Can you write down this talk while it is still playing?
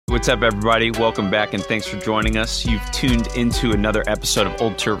What's up, everybody? Welcome back, and thanks for joining us. You've tuned into another episode of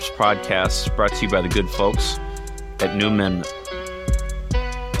Old Terps Podcast, brought to you by the good folks at New Amendment.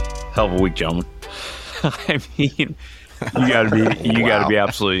 Hell of a week, gentlemen. I mean, you gotta be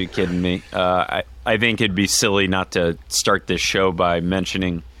absolutely kidding me. I think it'd be silly not to start this show by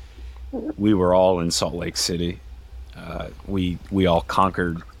mentioning we were all in Salt Lake City. We all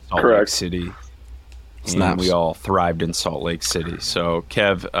conquered Salt Lake City. And we all thrived in Salt Lake City. So,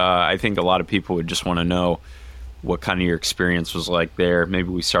 Kev, I think a lot of people would just want to know what kind of your experience was like there. Maybe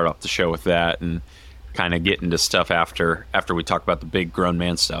we start off the show with that and kind of get into stuff after we talk about the big grown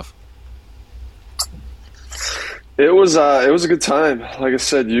man stuff. It was a good time. Like I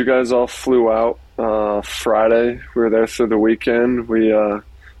said, you guys all flew out Friday. We were there through the weekend. We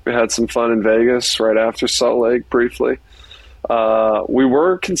had some fun in Vegas right after Salt Lake briefly. We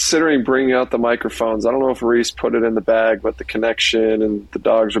were considering bringing out the microphones. I don't know if Reese put it in the bag, but the connection and the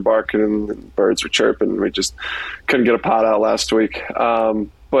dogs were barking and the birds were chirping. We just couldn't get a pod out last week.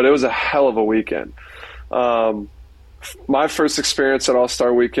 But it was a hell of a weekend. My first experience at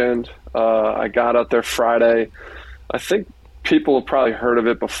All-Star Weekend, I got out there Friday. I think people have probably heard of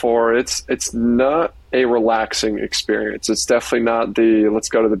it before. It's not a relaxing experience. It's definitely not the let's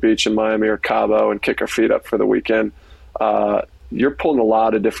go to the beach in Miami or Cabo and kick our feet up for the weekend. You're pulling a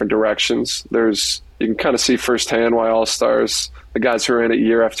lot of different directions. You can kind of see firsthand why All-Stars, the guys who are in it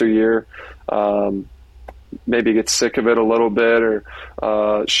year after year, maybe get sick of it a little bit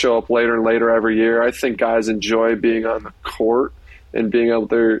or show up later and later every year. I think guys enjoy being on the court and being able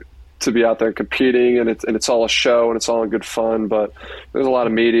to be out there competing, and it's all a show and it's all in good fun. But there's a lot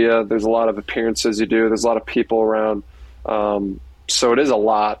of media, there's a lot of appearances you do, there's a lot of people around. So it is a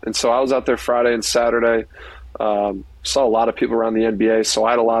lot. And so I was out there Friday and Saturday. Saw a lot of people around the NBA, so I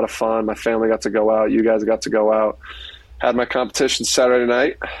had a lot of fun. My family got to go out. You guys got to go out. Had my competition Saturday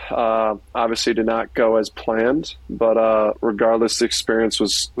night. Obviously did not go as planned, but regardless, the experience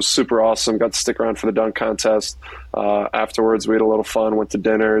was super awesome. Got to stick around for the dunk contest. Afterwards, we had a little fun, went to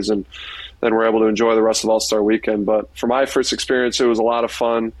dinners, and then we're able to enjoy the rest of All-Star Weekend. But for my first experience, it was a lot of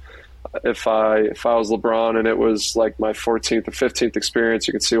fun. If I was LeBron and it was like my 14th or 15th experience,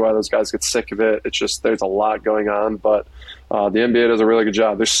 you can see why those guys get sick of it. It's just there's a lot going on, but the NBA does a really good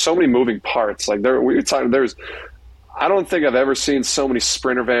job. There's so many moving parts. Like I don't think I've ever seen so many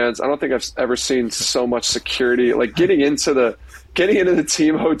Sprinter vans. I don't think I've ever seen so much security. Like getting into the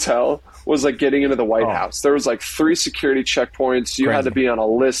team hotel was like getting into the White House. There was like 3 security checkpoints. You had to be on a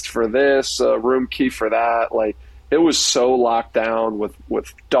list for this, a room key for that. Like, it was so locked down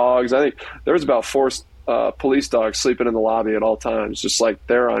with dogs. I think there was about 4 police dogs sleeping in the lobby at all times, just like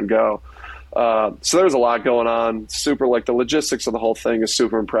they're on go. So there's a lot going on. Super, like the logistics of the whole thing is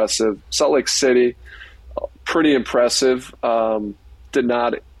super impressive. Salt Lake City, pretty impressive. Did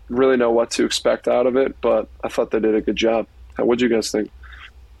not really know what to expect out of it, but I thought they did a good job. What'd you guys think?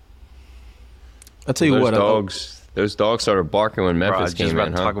 I'll tell you what. Those dogs started barking when Memphis came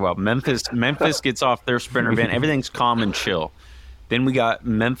in. Talk about Memphis. Memphis gets off their Sprinter van. Everything's calm and chill. Then we got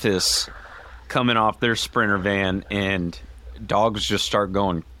Memphis coming off their Sprinter van, and dogs just start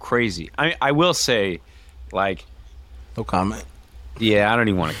going crazy. I will say, like, no comment. Yeah, I don't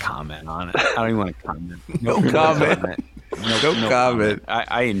even want to comment on it. I don't even want to comment. No comment. No comment.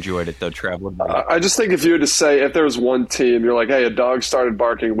 I enjoyed it, though, Trav. I just think if you were to say, if there was one team, you're like, hey, a dog started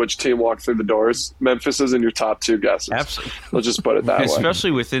barking, which team walked through the doors? Memphis is in your top 2 guesses. Absolutely. Let's just put it that way.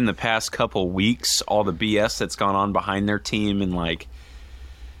 Especially within the past couple weeks, all the BS that's gone on behind their team, and like,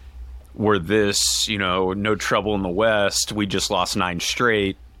 we're this, no trouble in the West. We just lost 9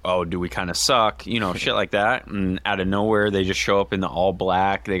 straight. Oh, do we kind of suck? Shit like that. And out of nowhere, they just show up in the all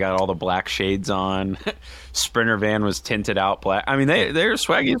black. They got all the black shades on. Sprinter van was tinted out black. I mean, they're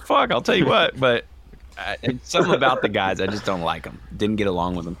swaggy as fuck, I'll tell you what. But something about the guys, I just don't like them. Didn't get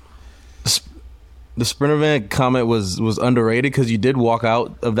along with them. The Sprinter van comment was underrated because you did walk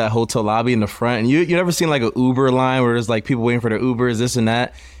out of that hotel lobby in the front. And you never seen like an Uber line where there's like people waiting for their Ubers, this and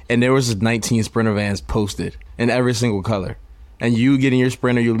that. And there was just 19 Sprinter vans posted in every single color. And you get in your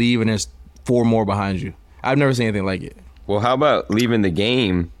Sprinter, you leave, and there's 4 more behind you. I've never seen anything like it. Well, how about leaving the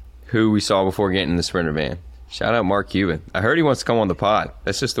game, who we saw before getting in the Sprinter van? Shout out Mark Cuban. I heard he wants to come on the pod.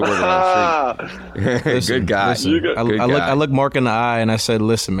 That's just the word around the street. Good guy. I looked Mark in the eye, and I said,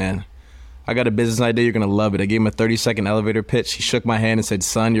 listen, man, I got a business idea. You're going to love it. I gave him a 30-second elevator pitch. He shook my hand and said,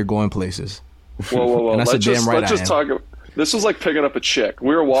 son, you're going places. Whoa. And I said, damn right I am. Talk. This was like picking up a chick.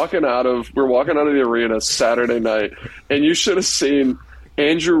 We were walking out of the arena Saturday night, and you should have seen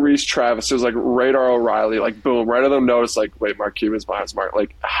Andrew Reese Travis. It was like Radar O'Reilly, like boom, right on them notice, like, wait, Mark Cuban's behind us, Mark.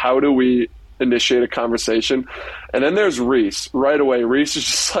 Like, how do we initiate a conversation. And then there's Reese. Right away, Reese is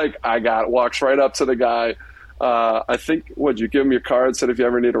just like, walks right up to the guy. I think, you give him your card, said if you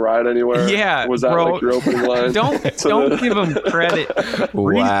ever need a ride anywhere? Yeah, was that bro, like your opening line? Don't give him credit.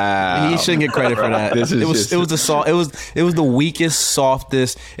 Wow, he shouldn't get credit for that. It was the weakest,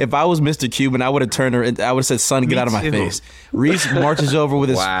 softest. If I was Mr. Cuban, I would have turned her. I would have said, "Son, get out of my face." Reese marches over with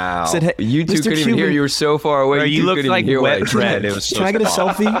his. Wow. Said, hey, you two Mr. couldn't even Cuban, hear. You were so far away. Bro, you looked like wet bread. It was Can I get a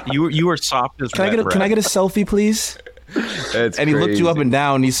selfie? You were soft as wet bread. Can I get a selfie, please? That's and he looked crazy. you up and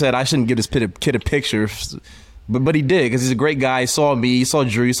down, and he said, "I shouldn't give this kid a picture." But he did, because he's a great guy. He saw me, he saw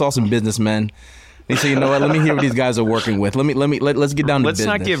Drew, he saw some businessmen. He said, "You know what? Let me hear what these guys are working with. Let's get down to business."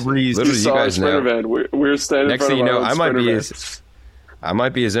 Let's not give Reese. You saw a Sprinter van. We were standing Next in thing you front know, of I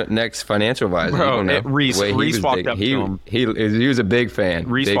might be his next financial advisor. Bro, you don't know. Reese walked up to him. He was a big fan.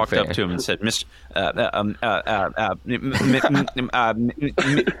 Reese walked up to him and said,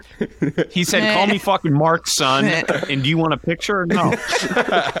 he said, "Call me fucking Mark, son. And do you want a picture or no?"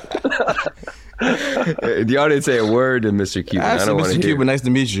 The audience say a word to Mr. Cuban. I don't want to Mr. hear. Cuban, nice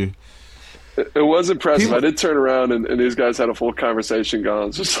to meet you. It was impressive. I did turn around and these guys had a full conversation going.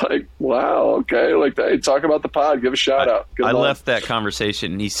 It's just like, wow, okay. Like, hey, talk about the pod. Give a shout out. I left that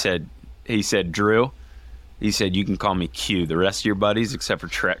conversation and he said, Drew, he said, you can call me Q. The rest of your buddies, except for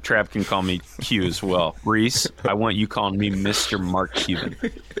Trav, can call me Q as well. Reese, I want you calling me Mr. Mark Cuban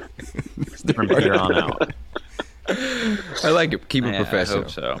from here on out. I like it. Keep it professional. I hope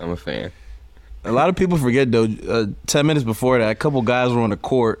so. I'm a fan. A lot of people forget, though, 10 minutes before that, a couple guys were on the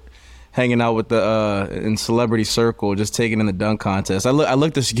court hanging out with in celebrity circle, just taking in the dunk contest. I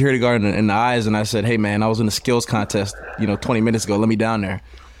looked the security guard in the eyes and I said, "Hey, man, I was in the skills contest, 20 minutes ago. Let me down there."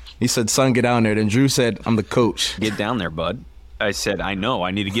 He said, "Son, get down there." Then Drew said, "I'm the coach." Get down there, bud. I said, "I know. I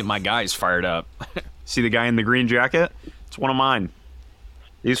need to get my guys fired up." See the guy in the green jacket? It's one of mine.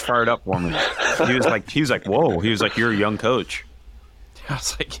 He's fired up for me. He was like, whoa. He was like, "You're a young coach." I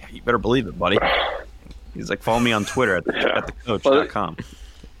was like, "Yeah, you better believe it, buddy." He's like, "Follow me on Twitter at thecoach.com.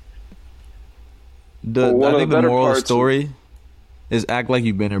 I think the moral of the story is act like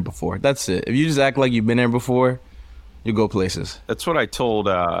you've been here before. That's it. If you just act like you've been here before, you go places. That's what I told.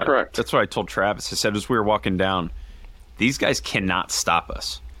 Correct. That's what I told Travis. I said as we were walking down, these guys cannot stop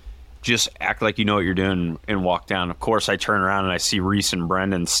us. Just act like you know what you're doing and walk down. Of course, I turn around and I see Reese and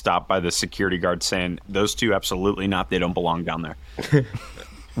Brendan stop by the security guard saying, "Those two, absolutely not. They don't belong down there."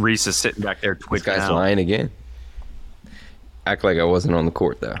 Reese is sitting back there twitching This guy's out. lying again. Act like I wasn't on the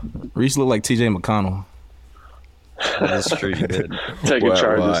court, though. Reese looked like TJ McConnell. That's true, you did. Taking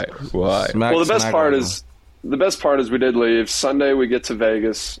charges. Why? The best part is we did leave. Sunday we get to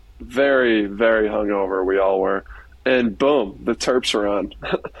Vegas. Very, very hungover. We all were. And boom, the Terps are on.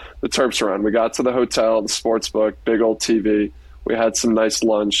 The Terps are on. We got to the hotel, the sports book, big old TV. We had some nice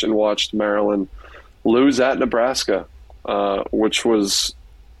lunch and watched Maryland lose at Nebraska, which was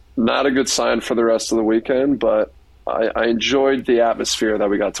not a good sign for the rest of the weekend, but I enjoyed the atmosphere that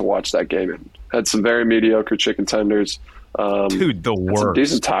we got to watch that game in. Had some very mediocre chicken tenders. Dude, the worst. Some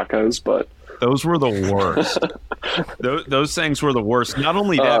decent tacos, but those were the worst. those things were the worst. Not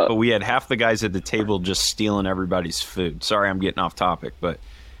only that, but we had half the guys at the table just stealing everybody's food. Sorry, I'm getting off topic, but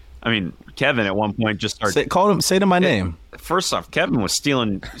I mean, Kevin at one point just started. Say to my name. First off, Kevin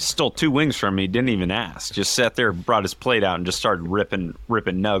stole 2 wings from me. Didn't even ask. Just sat there, brought his plate out, and just started ripping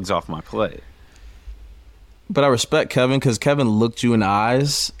nugs off my plate. But I respect Kevin because Kevin looked you in the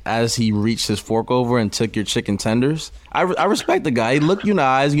eyes as he reached his fork over and took your chicken tenders. I respect the guy. He looked you in the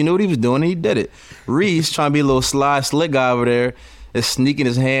eyes. You knew what he was doing, and he did it. Reese, trying to be a little slick guy over there, is sneaking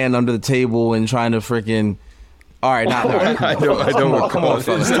his hand under the table and trying to freaking... All right, now. I don't Come on,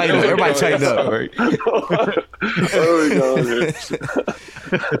 fellas. Tighten up. Everybody tighten up.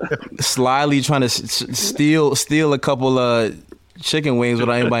 Slyly trying to steal a couple of chicken wings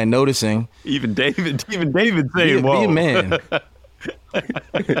without anybody noticing. Even David saying, Be "Whoa, a man."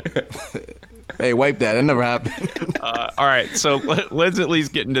 Hey, wipe that. That never happened. All right, so let's at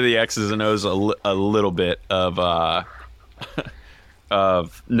least get into the X's and O's a little bit of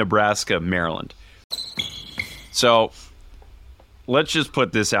Nebraska, Maryland. So let's just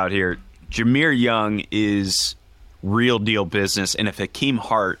put this out here. Jahmir Young is real deal business, and if Hakeem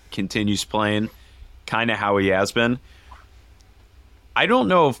Hart continues playing kind of how he has been, I don't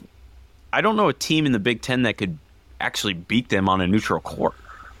know a team in the Big Ten that could actually beat them on a neutral court.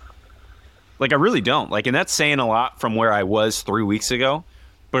 Like, I really don't. Like, and that's saying a lot from where I was 3 weeks ago.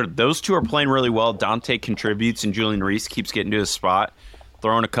 But those two are playing really well. Dante contributes, and Julian Reese keeps getting to his spot,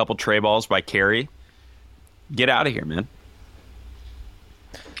 throwing a couple tray balls by Carey. Get out of here, man.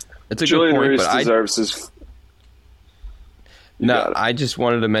 It's a Julian good point, Reese but deserves his. No, I just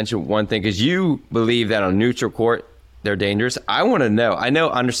wanted to mention one thing, because you believe that on neutral court they're dangerous. I want to know.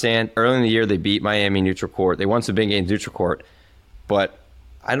 Understand, early in the year they beat Miami neutral court. They won some big games neutral court. But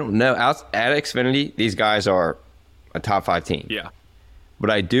I don't know. At Xfinity, these guys are a top 5 team. Yeah. But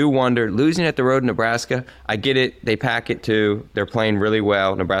I do wonder, losing at the road in Nebraska, I get it. They pack it too. They're playing really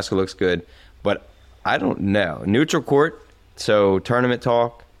well. Nebraska looks good. But I don't know. Neutral court, so tournament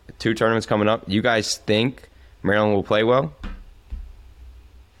talk, 2 tournaments coming up. You guys think Maryland will play well?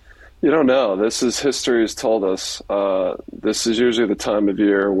 You don't know. History has told us. This is usually the time of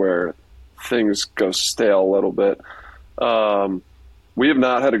year where things go stale a little bit. We have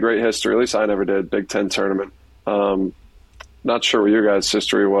not had a great history. At least I never did. Big Ten tournament. Not sure what your guys'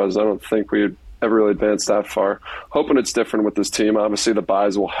 history was. I don't think we ever really advanced that far. Hoping it's different with this team. Obviously, the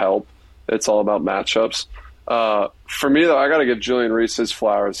buys will help. It's all about matchups. For me, though, I got to give Julian Reese his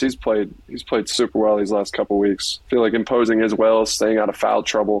flowers. He's played super well these last couple of weeks. I feel like imposing his will, staying out of foul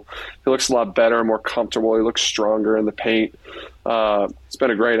trouble. He looks a lot better, more comfortable. He looks stronger in the paint. He's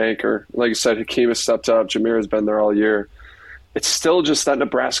been a great anchor. Like you said, Hakeem has stepped up. Jameer has been there all year. It's still just that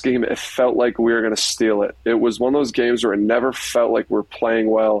Nebraska game, it felt like we were going to steal it. It was one of those games where it never felt like we're playing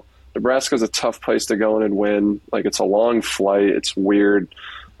well. Nebraska's a tough place to go in and win. Like, it's a long flight. It's weird.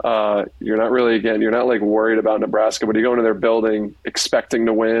 You're not like worried about Nebraska, but you go into their building expecting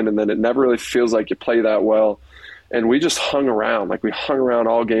to win, and then it never really feels like you play that well. And we just hung around. Like, we hung around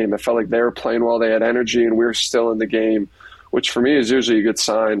all game. It felt like they were playing well. They had energy, and we were still in the game, which for me is usually a good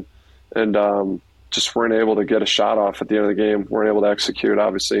sign. And just weren't able to get a shot off at the end of the game. Weren't able to execute,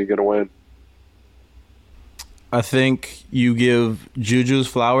 obviously, and get a win. I think you give Juju's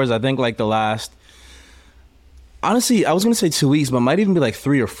flowers. I think like the last, honestly, I was going to say 2 weeks, but it might even be like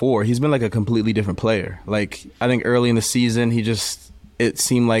 3 or 4. He's been like a completely different player. Like, I think early in the season, it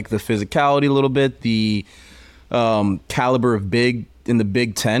seemed like the physicality a little bit, the caliber of big in the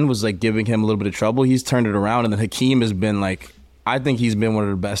Big Ten was like giving him a little bit of trouble. He's turned it around, and then Hakeem has been like, I think he's been one of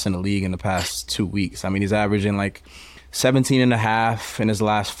the best in the league in the past 2 weeks. I mean, he's averaging like 17 and a half in his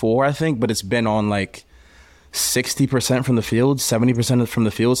last 4, I think, but it's been on like 60% from the field, 70% from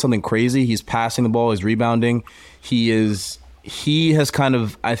the field, something crazy. He's passing the ball, he's rebounding. He has kind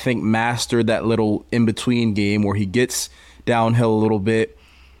of, I think, mastered that little in-between game where he gets downhill a little bit,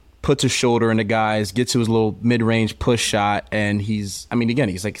 puts his shoulder into guys, gets to his little mid-range push shot, and he's like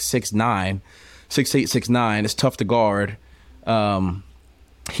 6'8", 6'9". It's tough to guard.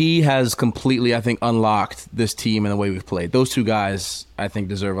 He has completely, I think, unlocked this team in the way we've played. Those 2 guys, I think,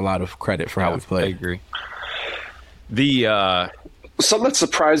 deserve a lot of credit for how we've played. I agree. Something that's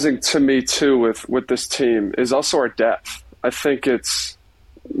surprising to me too with this team is also our depth. I think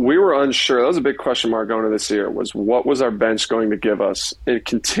we were unsure. That was a big question mark going into this year, was what was our bench going to give us? And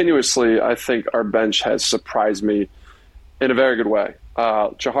continuously, I think our bench has surprised me in a very good way.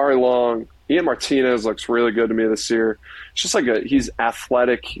 Jahari Long, Ian Martinez looks really good to me this year. It's just he's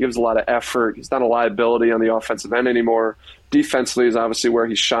athletic. He gives a lot of effort. He's not a liability on the offensive end anymore. Defensively is obviously where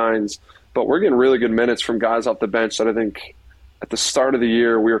he shines. But we're getting really good minutes from guys off the bench that I think at the start of the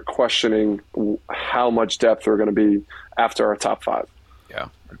year we were questioning how much depth we're going to be after our top 5. Yeah.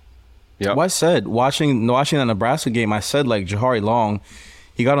 Well, I said, watching that Nebraska game, I said, like, Jahari Long,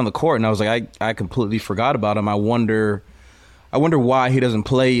 he got on the court, and I was like, I completely forgot about him. I wonder why he doesn't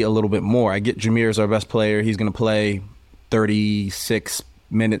play a little bit more. I get Jameer is our best player. He's going to play 36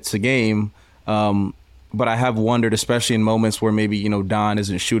 minutes a game. But I have wondered, especially in moments where maybe, Don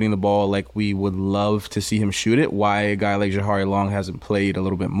isn't shooting the ball like we would love to see him shoot it, why a guy like Jahari Long hasn't played a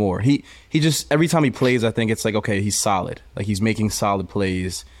little bit more. He just, every time he plays, I think it's like, okay, he's solid. Like, he's making solid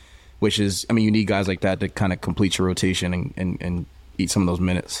plays, which is, I mean, you need guys like that to kind of complete your rotation and eat some of those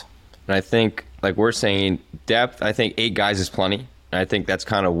minutes. And I think, like we're saying, depth, I think 8 guys is plenty. And I think that's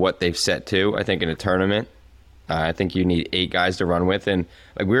kind of what they've set to. I think in a tournament, I think you need 8 guys to run with. And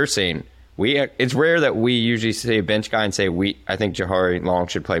like we were saying, it's rare that we usually say a bench guy and say, I think Jahari Long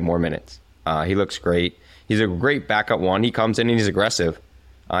should play more minutes. He looks great. He's a great backup one. He comes in and he's aggressive.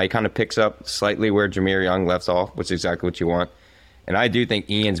 He kind of picks up slightly where Jameer Young left off, which is exactly what you want. And I do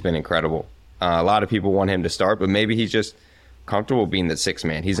think Ian's been incredible. A lot of people want him to start, but maybe he's just comfortable being the 6th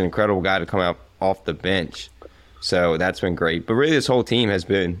man. He's an incredible guy to come out off the bench. So that's been great. But really, this whole team has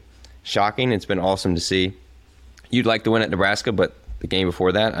been shocking. It's been awesome to see. You'd like to win at Nebraska, but the game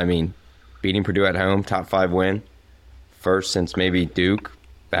before that, I mean, beating Purdue at home, top 5 win, first since maybe Duke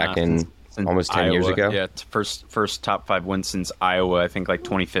back in almost 10 years ago. Yeah, first top 5 win since Iowa, I think like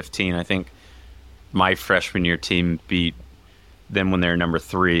 2015. I think my freshman year team beat them when they were number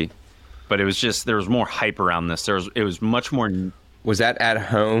 3. But it was just, there was more hype around this. It was much more Was that at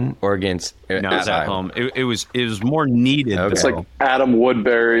home or against? No, it was at home. It was more needed. Okay. It's like Adam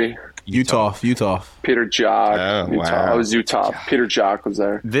Woodbury, Utah. Peter Jock. Oh, Utah. wow. I was Utah. Peter Jock was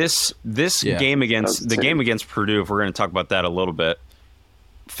there. This Yeah. game against the game against Purdue, if we're going to talk about that a little bit,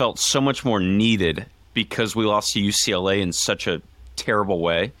 felt so much more needed because we lost to UCLA in such a terrible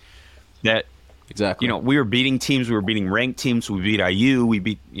way that Exactly. we were beating teams, we were beating ranked teams, we beat IU, we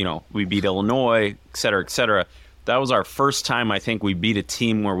beat Illinois, et cetera, et cetera. That was our first time I think we beat a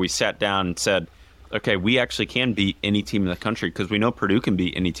team where we sat down and said, okay, we actually can beat any team in the country because we know Purdue can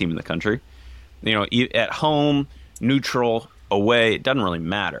beat any team in the country. At home, neutral, away, it doesn't really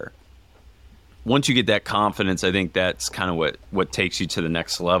matter. Once you get that confidence, I think that's kind of what takes you to the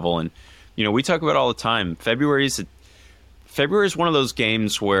next level. And, we talk about it all the time. February is one of those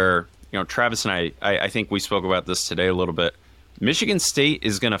games where, Travis and I think we spoke about this today a little bit. Michigan State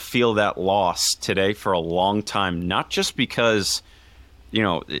is going to feel that loss today for a long time, not just because,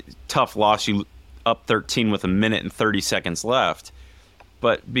 tough loss, you up 13 with a minute and 30 seconds left,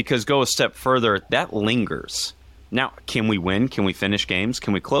 but because go a step further, that lingers. Now, can we win? Can we finish games?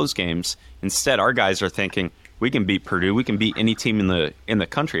 Can we close games? Instead, our guys are thinking, we can beat Purdue. We can beat any team in the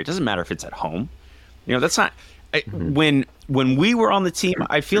country. It doesn't matter if it's at home. That's not when we were on the team,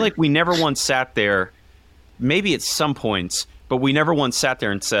 I feel like we never once sat there, maybe at some points, but we never once sat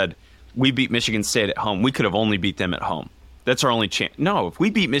there and said, we beat Michigan State at home. We could have only beat them at home. That's our only chance. No, if we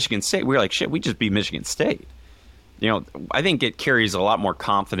beat Michigan State, we're like, shit, we just beat Michigan State. I think it carries a lot more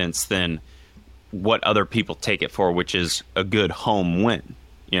confidence than what other people take it for, which is a good home win,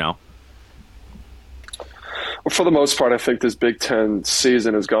 For the most part, I think this Big Ten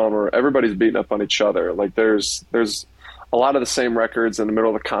season has gone where everybody's beating up on each other. Like there's a lot of the same records in the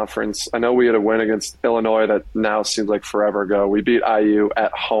middle of the conference. I know we had a win against Illinois that now seems like forever ago. We beat IU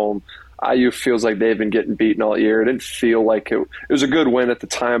at home. IU feels like they've been getting beaten all year. It didn't feel like it was a good win at the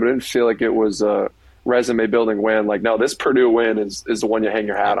time, but it didn't feel like it was a resume building win. Like, no, this Purdue win is the one you hang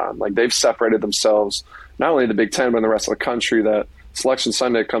your hat on. Like, they've separated themselves, not only in the Big Ten, but in the rest of the country. That Selection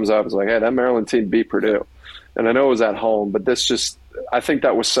Sunday comes up, it's like, hey, that Maryland team beat Purdue. And I know it was at home, but I think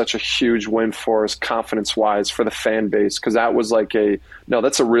that was such a huge win for us confidence-wise for the fan base, because that was like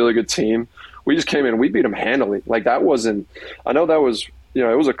that's a really good team. We just came in, we beat them handily. Like, that wasn't – I know that was –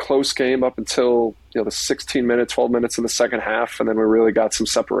 it was a close game up until the 16 minutes, 12 minutes in the second half, and then we really got some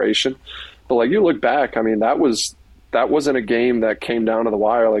separation. But, like, you look back, I mean, that wasn't a game that came down to the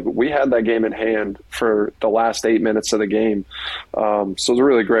wire. Like, we had that game in hand for the last 8 minutes of the game. So it was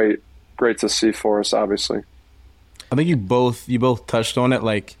really great to see for us, obviously. I think you both touched on it.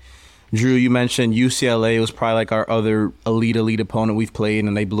 Like, Drew, you mentioned UCLA was probably like our other elite opponent we've played,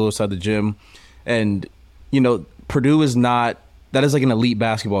 and they blew us out the gym. And, Purdue is not – that is like an elite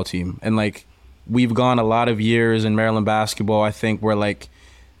basketball team. And, like, we've gone a lot of years in Maryland basketball, I think, where, like,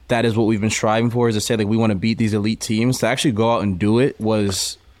 that is what we've been striving for, is to say, like, we want to beat these elite teams. To actually go out and do it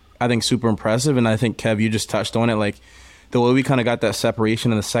was, I think, super impressive. And I think, Kev, you just touched on it. Like, the way we kind of got that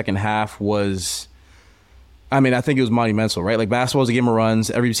separation in the second half was – I mean, I think it was monumental, right? Like, basketball is a game of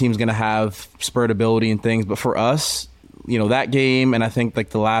runs. Every team's going to have spurt ability and things. But for us, that game and I think,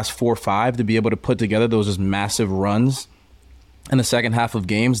 like, the last 4 or 5 to be able to put together those just massive runs in the second half of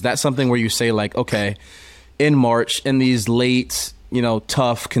games, that's something where you say, like, okay, in March, in these late,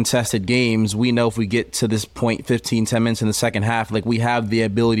 tough, contested games, we know if we get to this point 15, 10 minutes in the second half, like, we have the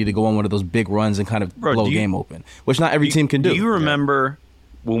ability to go on one of those big runs and kind of blow a game open, which not every team can do. Do you remember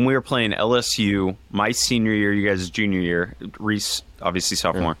when we were playing LSU, my senior year, you guys' junior year, Reese, obviously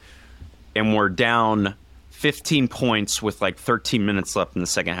sophomore, and we're down 15 points with like 13 minutes left in the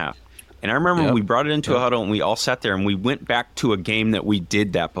second half. And I remember we brought it into a huddle and we all sat there and we went back to a game that we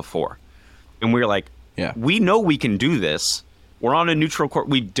did that before. And we were like, we know we can do this. We're on a neutral court.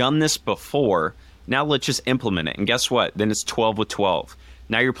 We've done this before. Now let's just implement it. And guess what? Then it's 12 with 12.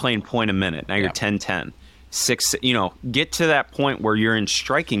 Now you're playing point a minute. Now you're 10-10. 6, get to that point where you're in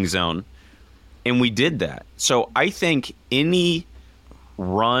striking zone, and we did that. So I think any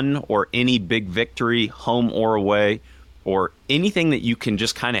run or any big victory, home or away, or anything that you can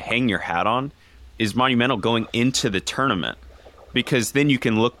just kind of hang your hat on is monumental going into the tournament, because then you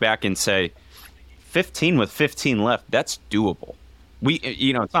can look back and say, 15 with 15 left, that's doable.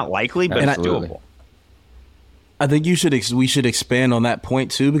 It's not likely, but it's doable. I think we should expand on that point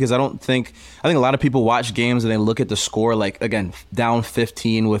too, because I think a lot of people watch games and they look at the score, like, again, down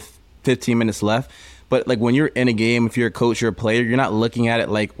 15 with 15 minutes left. But, like, when you're in a game, if you're a coach or a player, you're not looking at it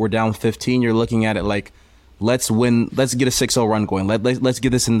like we're down 15. You're looking at it like, let's win. Let's get a 6-0 run going. Let's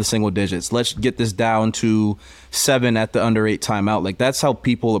get this in the single digits. Let's get this down to 7 at the under 8 timeout. Like, that's how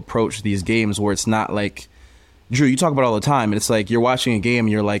people approach these games, where it's not like, Drew, you talk about it all the time, and it's like you're watching a game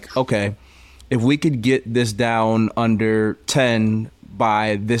and you're like, okay, if we could get this down under 10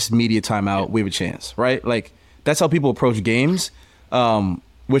 by this media timeout, we have a chance, right? Like, that's how people approach games,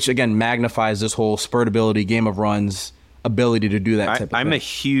 which, again, magnifies this whole spurt ability, game of runs, ability to do that type of thing. I'm a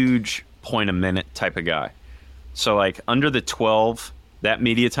huge point a minute type of guy. So, like, under the 12, that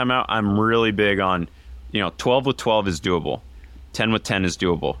media timeout, I'm really big on, 12 with 12 is doable. 10 with 10 is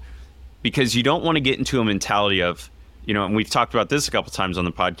doable. Because you don't want to get into a mentality of, and we've talked about this a couple times on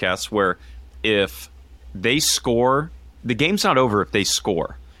the podcast, where if they score, the game's not over if they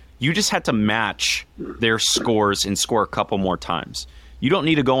score. You just have to match their scores and score a couple more times. You don't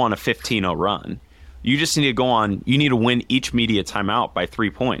need to go on a 15-0 run. You just need to win each media timeout by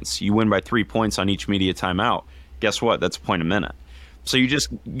 3 points. You win by 3 points on each media timeout. Guess what? That's a point a minute. So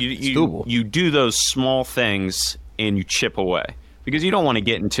you do those small things and you chip away. Because you don't want to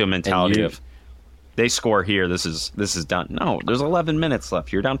get into a mentality of they score here, this is done. No, there's 11 minutes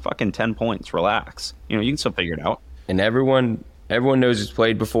left. You're down fucking 10 points. Relax. You can still figure it out. And everyone knows who's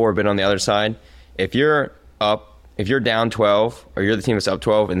played before, been on the other side. If you're down 12 or you're the team that's up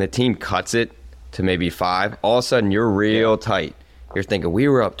 12 and the team cuts it to maybe 5, all of a sudden you're real tight. You're thinking, we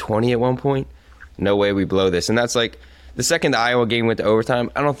were up 20 at one point. No way we blow this. And that's like the second the Iowa game went to overtime,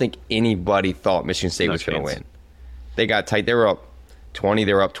 I don't think anybody thought Michigan State was going to win. They got tight. They were up 20,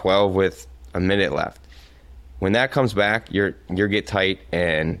 they were up 12 with a minute left. When that comes back, you get tight,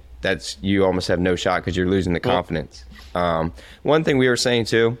 and you almost have no shot because you're losing the confidence. One thing we were saying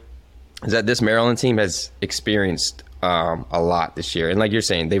too is that this Maryland team has experienced a lot this year, and like you're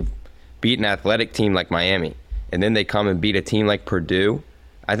saying, they've beaten an athletic team like Miami, and then they come and beat a team like Purdue.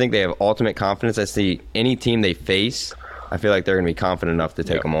 I think they have ultimate confidence. I see any team they face, I feel like they're going to be confident enough to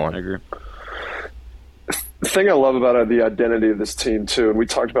take them on. I agree. The thing I love about the identity of this team too, and we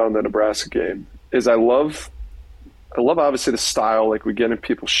talked about in the Nebraska game, is I love obviously the style. Like, we get in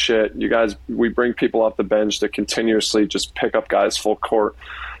people's shit. We bring people off the bench to continuously just pick up guys full court.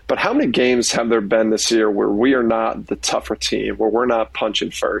 But how many games have there been this year where we are not the tougher team, where we're not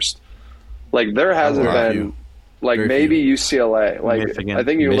punching first? Like, there hasn't been. Like, very maybe few. UCLA. Like, Michigan. I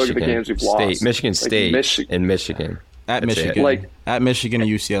think you look at the games we've lost. Michigan State and Michigan. At Michigan. At Michigan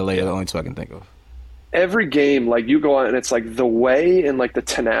and UCLA are the only two I can think of. Every game, like, you go out and it's like the way and like the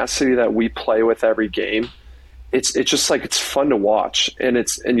tenacity that we play with every game, it's just like, it's fun to watch, and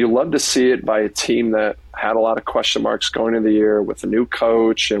you love to see it by a team that had a lot of question marks going into the year with a new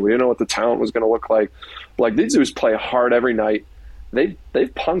coach, and we didn't know what the talent was going to look like. Like, these dudes play hard every night. They've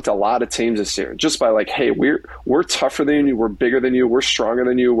punked a lot of teams this year just by like, hey, we're tougher than you, we're bigger than you, we're stronger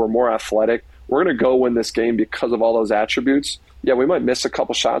than you, we're more athletic. We're going to go win this game because of all those attributes. Yeah, we might miss a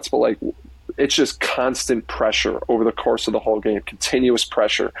couple shots, but like, it's just constant pressure over the course of the whole game, continuous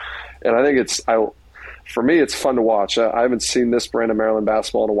pressure. And I think for me, it's fun to watch. I haven't seen this brand of Maryland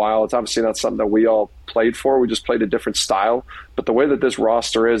basketball in a while. It's obviously not something that we all played for. We just played a different style. But the way that this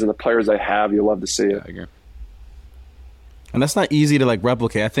roster is and the players they have, you love to see it. I agree. And that's not easy to like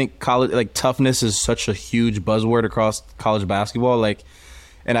replicate. I think college, like, toughness is such a huge buzzword across college basketball. Like,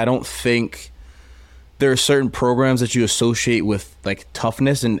 and I don't think there are certain programs that you associate with like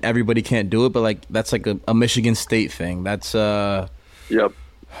toughness, and everybody can't do it. But like, that's like a Michigan State thing. That's yep.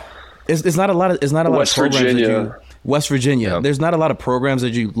 It's not a lot of West programs Virginia. West Virginia. Yep. There's not a lot of programs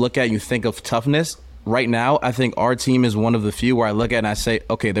that you look at and you think of toughness. Right now, I think our team is one of the few where I look at and I say,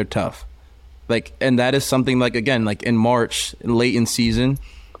 okay, they're tough. Like, and that is something, like, again, like in March, late in season,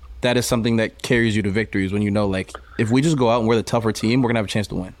 that is something that carries you to victories when you know, like, if we just go out and we're the tougher team, we're gonna have a chance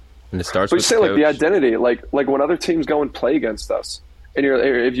to win. And it starts but with you say like the identity, like when other teams go and play against us, and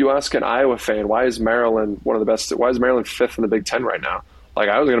if you ask an Iowa fan, why is Maryland one of the best? Why is Maryland fifth in the Big Ten right now? Like,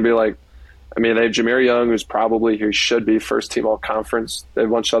 I was going to be like, I mean, they have Jameer Young, who should be first team all conference. They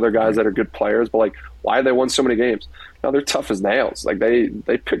have a bunch of other guys that are good players, but like, why have they won so many games? No, they're tough as nails. Like, they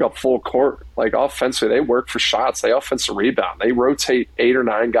pick up full court. Like, offensively, they work for shots. They offensive rebound. They rotate 8 or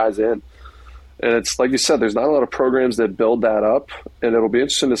 9 guys in. And it's like you said, there's not a lot of programs that build that up, and it'll be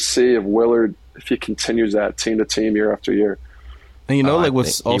interesting to see if Willard, if he continues that team to team year after year. And you know, like,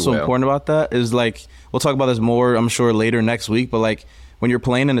 what's also important about that is, like, we'll talk about this more, I'm sure, later next week, but like, when you're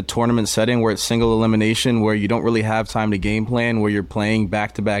playing in a tournament setting where it's single elimination, where you don't really have time to game plan, where you're playing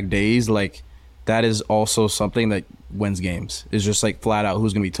back-to-back days, like, that is also something that wins games. It's just like flat out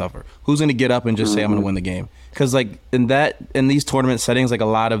who's going to be tougher. Who's going to get up and just say, I'm going to win the game. Because like in these tournament settings, like a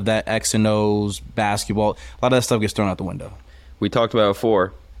lot of that X and O's, basketball, a lot of that stuff gets thrown out the window. We talked about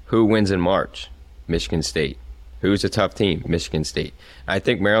before, who wins in March? Michigan State. Who's a tough team? Michigan State. I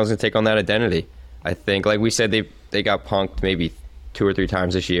think Maryland's going to take on that identity. I think, like we said, they got punked maybe 2 or 3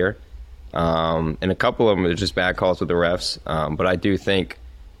 times this year. And a couple of them are just bad calls with the refs. But I do think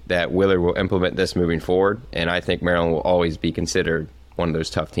that Willard will implement this moving forward, and I think Maryland will always be considered one of those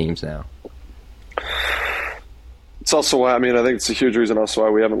tough teams now. It's also why, I think it's a huge reason also why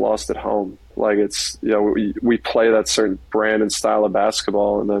we haven't lost at home. Like, it's, we play that certain brand and style of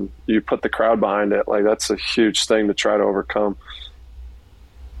basketball, and then you put the crowd behind it. Like, that's a huge thing to try to overcome.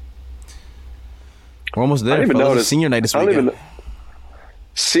 We're almost there. I didn't even notice senior night this weekend.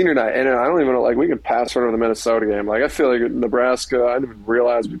 Senior night, and I don't even know, like, we can pass right over the Minnesota game. Like, I feel like Nebraska, I didn't even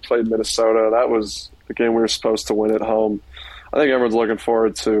realize we played Minnesota. That was the game we were supposed to win at home. I think everyone's looking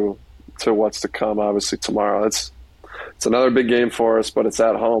forward to what's to come, obviously, tomorrow. It's another big game for us, but it's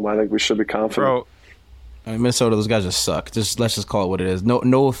at home. I think we should be confident. Bro, Minnesota, those guys just suck. Let's just call it what it is.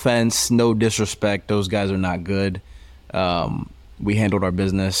 No offense, no disrespect. Those guys are not good. We handled our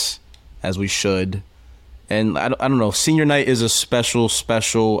business as we should. And I don't know. Senior night is a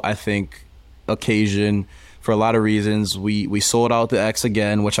special, I think, occasion for a lot of reasons. We sold out the X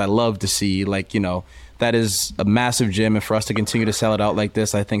again, which I love to see. Like, that is a massive gym, and for us to continue to sell it out like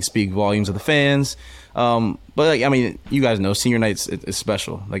this, I think speak volumes of the fans. But you guys know, senior nights it's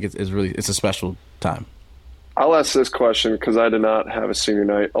special. Like, it's a special time. I'll ask this question because I did not have a senior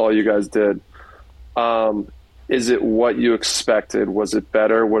night. All you guys did. Is it what you expected? Was it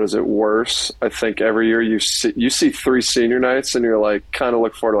better? Was it worse? I think every year you see 3 senior nights and you're like, kind of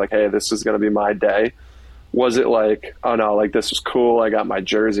look forward to, like, hey, this is going to be my day. Was it like, oh no, like, this was cool, I got my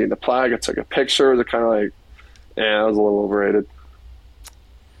jersey and the flag, I took a picture? Was it kind of like, yeah, it was a little overrated?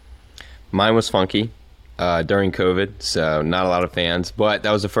 Mine was funky during COVID, so not a lot of fans, but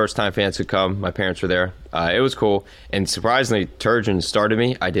that was the first time fans could come. My parents were there. It was cool, and surprisingly, Turgeon started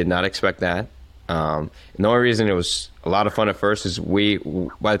me. I did not expect that. The only reason it was a lot of fun at first is by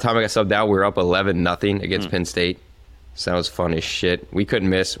the time I got subbed out, we were up 11-0 against Penn State. So that was fun as shit. We couldn't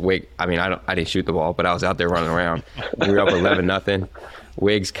miss. I didn't shoot the ball, but I was out there running around. We were up 11-0.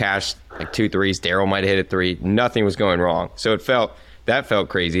 Wiggs cashed like 2 threes. Darryl might have hit a 3. Nothing was going wrong. So that felt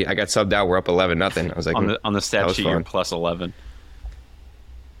crazy. I got subbed out. We're up 11-0. I was like, on the stat sheet, you're plus 11.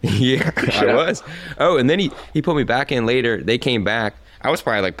 Yeah, I was. Oh, and then he put me back in later. They came back. I was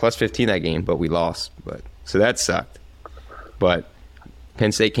probably like plus 15 that game, but we lost. So that sucked. But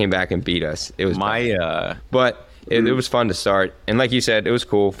Penn State came back and beat us. It was but it was fun to start. And like you said, it was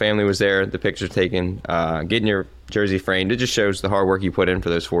cool. Family was there. The pictures taken. Getting your jersey framed. It just shows the hard work you put in for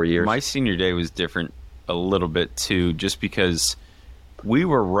those 4 years. My senior day was different a little bit too, just because we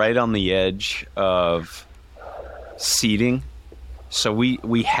were right on the edge of seeding. So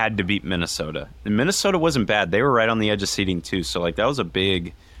we had to beat Minnesota. And Minnesota wasn't bad. They were right on the edge of seeding too. So like that was a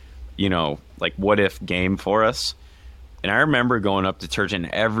big, like what if game for us. And I remember going up to Turgeon,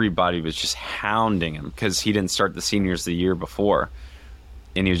 everybody was just hounding him because he didn't start the seniors the year before.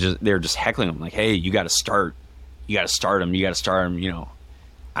 And they were just heckling him like, hey, you got to start. You got to start him. You got to start him.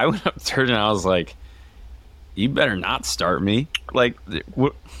 I went up to Turgeon and I was like, you better not start me. Like,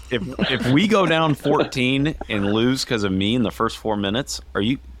 if we go down 14 and lose because of me in the first 4 minutes,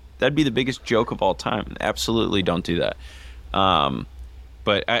 that'd be the biggest joke of all time. Absolutely don't do that.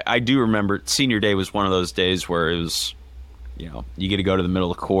 But I do remember senior day was one of those days where it was, you get to go to the middle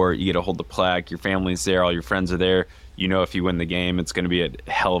of the court, you get to hold the plaque, your family's there, all your friends are there. If you win the game, it's going to be a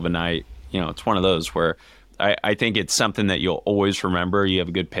hell of a night. It's one of those where I think it's something that you'll always remember. You have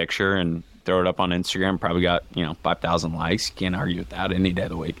a good picture and throw it up on Instagram. Probably got 5,000 likes. You can't argue with that any day of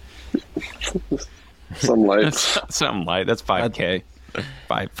the week. Some lights. Something light. That's 5K.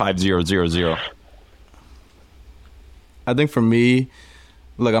 5000. I think for me,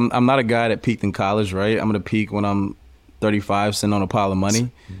 look, I'm not a guy that peaked in college, right? I'm gonna peak when I'm 35, sitting on a pile of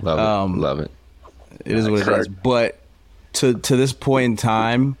money. Love it. It is what it is. But to this point in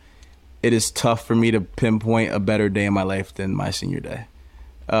time, it is tough for me to pinpoint a better day in my life than my senior day.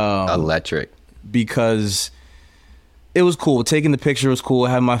 Electric. Because it was cool. Taking the picture was cool.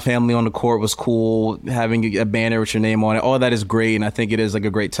 Having my family on the court was cool. Having a banner with your name on it, all that is great. And I think it is like a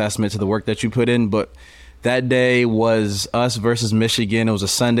great testament to the work that you put in. But that day was us versus Michigan. It was a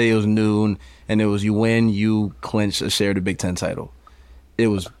Sunday. It was noon. And it was you win, you clinch a share of the Big Ten title. It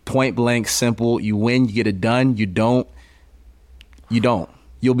was point blank, simple. You win, you get it done. You don't.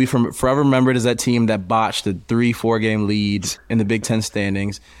 You'll be forever remembered as that team that botched the 3-4 game leads in the Big Ten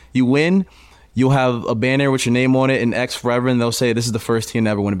standings. You win, you'll have a banner with your name on it and X forever, and they'll say this is the first team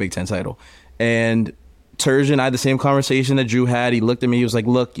to ever win a Big Ten title. And Turgeon, I had the same conversation that Drew had. He looked at me. He was like,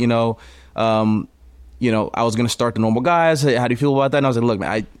 look, I was going to start the normal guys. How do you feel about that? And I was like, look,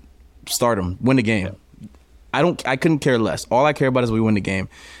 man, I start them, win the game. I couldn't care less. All I care about is we win the game.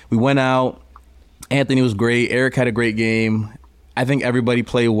 We went out. Anthony was great. Eric had a great game. I think everybody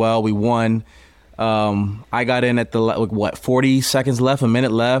played well. We won. I got in at the 40 seconds left, a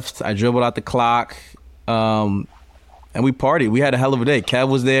minute left. I dribbled out the clock, and we partied. We had a hell of a day. Kev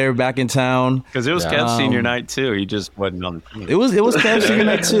was there, back in town. Because it was Kev's senior night too. He just wasn't on the team. It was Kev's senior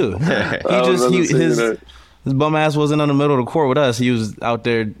night too. His bum ass wasn't on the middle of the court with us. He was out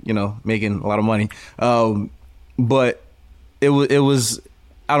there, making a lot of money. But it was.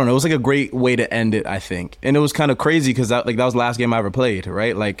 I don't know. It was like a great way to end it, I think. And it was kind of crazy because that was the last game I ever played,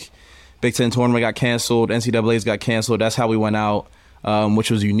 right? Like, Big Ten tournament got canceled, NCAA's got canceled. That's how we went out, which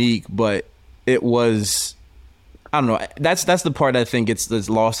was unique. But it was, I don't know. That's the part I think it's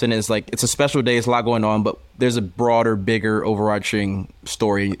lost in. Is like, it's a special day. It's a lot going on, but there's a broader, bigger, overarching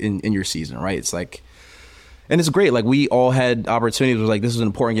story in your season, right? It's like, and it's great. Like, we all had opportunities. It was like, this is an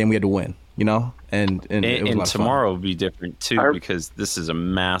important game we had to win, And it was a lot of tomorrow fun. will be different too, because this is a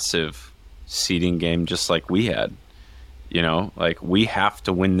massive seeding game, just like we had. Like, we have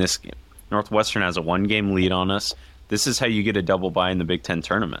to win this game. Northwestern has a 1-game lead on us. This is how you get a double bye in the Big Ten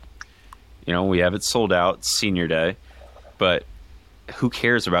tournament. We have it sold out, senior day, but who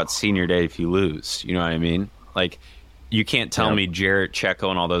cares about senior day if you lose? You know what I mean? Like, you can't tell me Jarrett, Checo,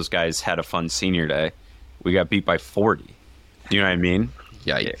 and all those guys had a fun senior day. We got beat by 40. You know what I mean?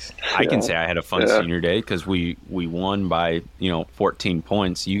 Yikes. I can say I had a fun senior day because we won by 14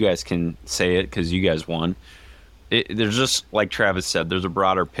 points. You guys can say it because you guys won. There's just, like Travis said, there's a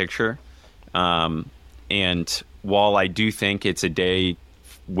broader picture. And while I do think it's a day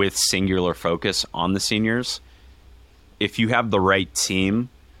with singular focus on the seniors, if you have the right team,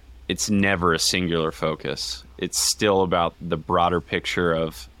 it's never a singular focus. It's still about the broader picture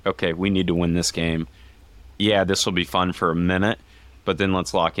of, okay, we need to win this game. Yeah, this will be fun for a minute, but then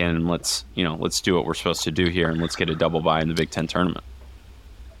let's lock in and let's do what we're supposed to do here, and let's get a double bye in the Big Ten tournament.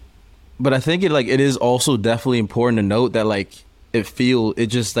 But I think it is also definitely important to note that it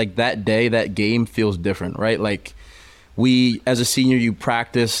just like that day, that game feels different, right? Like, we, as a senior, you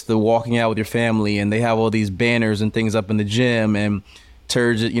practice the walking out with your family, and they have all these banners and things up in the gym. And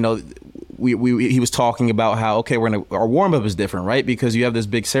Turge, he was talking about how, okay, our warm up is different, right? Because you have this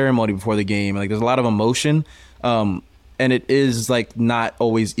big ceremony before the game. Like, there's a lot of emotion, and it is like not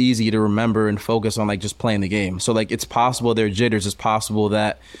always easy to remember and focus on like just playing the game. So like, it's possible there are jitters. It's possible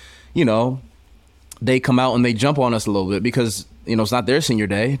that they come out and they jump on us a little bit because it's not their senior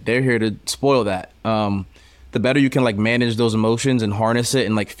day. They're here to spoil that. The better you can like manage those emotions and harness it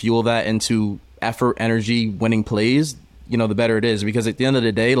and like fuel that into effort, energy, winning plays, the better it is. Because at the end of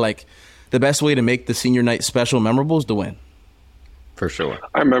the day, like, the best way to make the senior night special, memorable, is to win. For sure.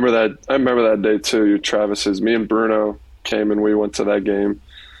 I remember that day too. Travis's. Me and Bruno came and we went to that game.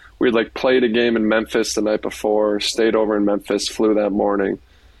 We'd like played a game in Memphis the night before, stayed over in Memphis, flew that morning,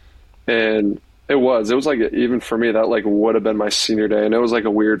 and it was like, even for me, that like would have been my senior day, and it was like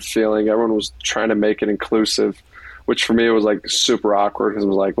a weird feeling. Everyone was trying to make it inclusive, which for me it was like super awkward because it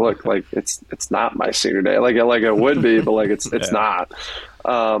was like, look, like it's not my senior day, like it would be, but like it's not.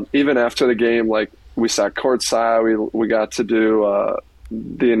 Even after the game, like, we sat courtside, we got to do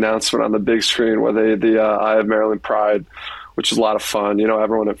the announcement on the big screen where the I have Maryland pride, which is a lot of fun.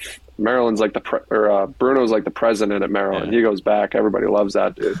 Everyone at Maryland's like Bruno's like the president at Maryland. Yeah. He goes back. Everybody loves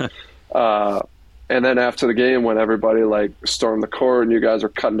that dude. And then after the game, when everybody like stormed the court and you guys were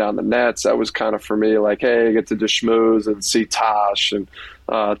cutting down the nets, that was kind of for me like, hey, I get to just schmooze and see Tosh and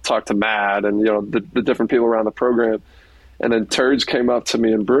talk to Matt and the different people around the program. And then Turge came up to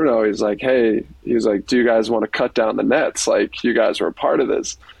me and Bruno. He's like, hey, do you guys want to cut down the nets? Like, you guys were a part of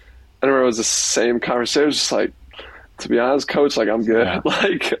this. And I remember it was the same conversation. It was just like, to be honest, coach, like, I'm good. Yeah.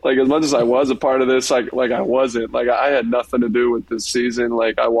 Like as much as I was a part of this, like I wasn't. Like, I had nothing to do with this season.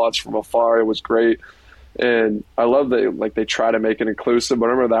 Like, I watched from afar. It was great. And I love that, they try to make it inclusive. But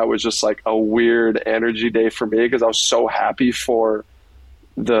I remember that was just like a weird energy day for me because I was so happy for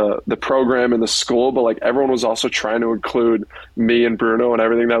the program and the school, but like everyone was also trying to include me and Bruno and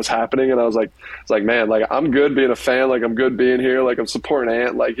everything that was happening. And I was like, it's like, man, like, I'm good being a fan. Like, I'm good being here. Like, I'm supporting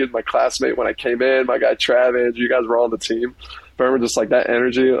Ant. Like, he's my classmate when I came in, my guy Trav, Andrew, you guys were all on the team. But I remember just like that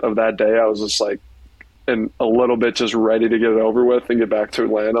energy of that day. I was just like, and a little bit just ready to get it over with and get back to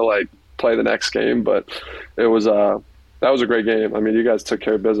Atlanta, like play the next game. But it was, that was a great game. I mean, you guys took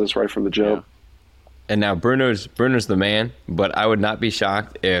care of business right from the jump. Yeah. And now Bruno's the man, but I would not be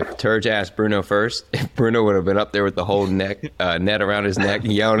shocked if Turge asked Bruno first. If Bruno would have been up there with the whole net around his neck,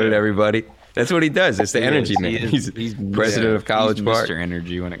 yelling at everybody. That's what he does. It's the energy man. He's president of College Park. Mr.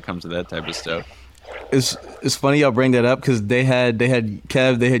 Energy when it comes to that type of stuff. It's funny y'all bring that up because they had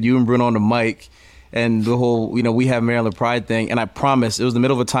Kev, they had you and Bruno on the mic, and the whole we have Maryland Pride thing. And I promise it was the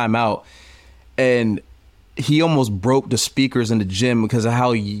middle of a timeout, and he almost broke the speakers in the gym because of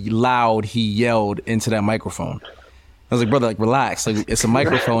how loud he yelled into that microphone. I was like, brother, like, relax. Like, it's a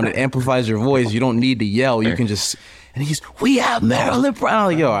microphone. It amplifies your voice. You don't need to yell. You can just... And we have Maryland Brown. I'm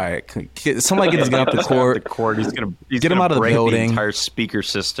like, yo, all right. Somebody get this guy off the court. He's gonna get him out of the building. The entire speaker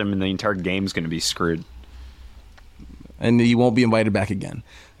system, and the entire game's going to be screwed. And you won't be invited back again.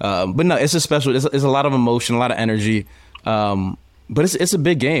 But no, it's a special... It's a lot of emotion, a lot of energy. But it's a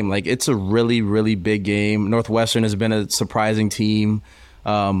big game. Like, it's a really, really big game. Northwestern has been a surprising team.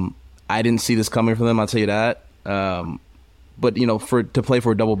 I didn't see this coming from them, I'll tell you that. But, you know, to play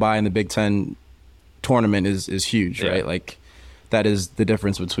for a double bye in the Big Ten tournament is huge, right? Like, that is the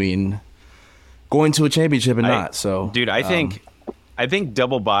difference between going to a championship and not. So, dude, I think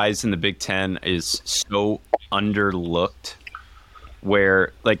double byes in the Big Ten is so underlooked.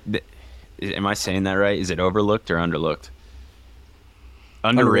 Where, like, am I saying that right? Is it overlooked or underlooked?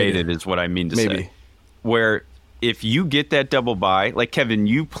 Underrated is what I mean to say. Where if you get that double bye, like Kevin,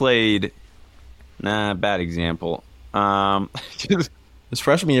 you played. Bad example. It's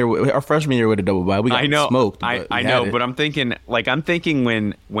freshman year. Our freshman year with a double bye, we got smoked. I know, but I'm thinking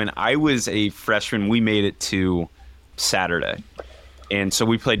when I was a freshman, we made it to Saturday, and so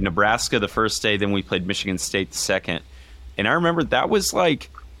we played Nebraska the first day, then we played Michigan State the second, and I remember that was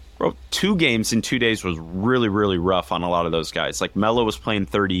like, bro, 2 games in 2 days was really, really rough on a lot of those guys. Like Mello was playing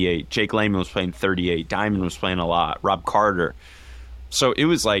 38, Jake Layman was playing 38, Diamond was playing a lot, Rob Carter. So it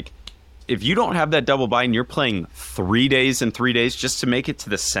was like, if you don't have that double bye and you're playing 3 days and 3 days just to make it to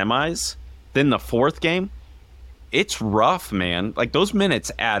the semis, then the fourth game, it's rough, man. Like, those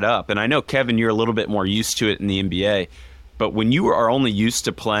minutes add up. And I know, Kevin, you're a little bit more used to it in the NBA, but when you are only used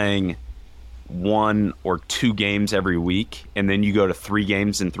to playing 1 or 2 games every week and then you go to 3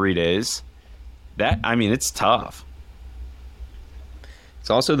 games in 3 days, it's tough. It's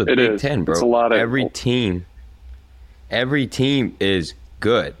also the Big Ten, bro. It's a lot of every team is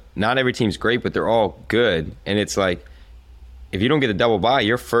good. Not every team's great, but they're all good. And it's like, if you don't get a double bye,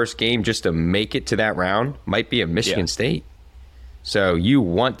 your first game just to make it to that round might be at Michigan State. So you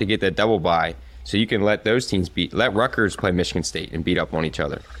want to get that double bye so you can let those teams let Rutgers play Michigan State and beat up on each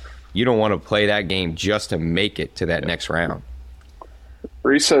other. You don't want to play that game just to make it to that next round.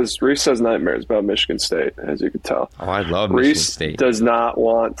 Reese has nightmares about Michigan State, as you can tell. Oh, I love Michigan State. Reese does not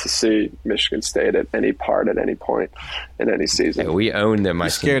want to see Michigan State at any point in any season. Yeah, we own them. I'm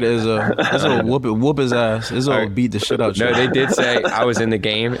scared Izzo will whoop his ass. Izzo will beat the shit out of you. No, they did say, I was in the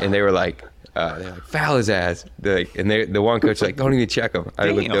game, and they were like, foul his ass. And the one coach like, don't even check him. I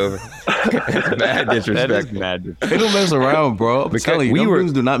looked over. It's mad disrespect. That is mad. They don't mess around, bro. I'm telling you,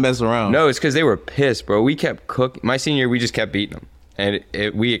 dudes do not mess around. No, it's because they were pissed, bro. We kept cooking. My senior year, we just kept beating them. And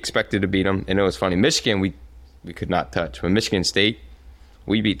we expected to beat them, and it was funny. Michigan, we could not touch. But Michigan State,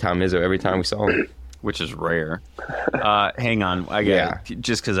 we beat Tom Izzo every time we saw him. Which is rare. Hang on.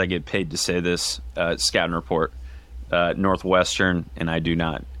 Just because I get paid to say this, scouting report, Northwestern, and I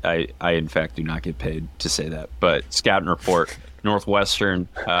in fact do not get paid to say that, but scouting report, Northwestern,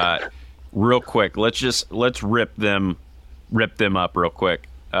 real quick, let's rip them up real quick.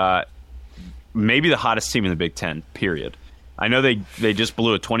 Maybe the hottest team in the Big Ten, period. I know they just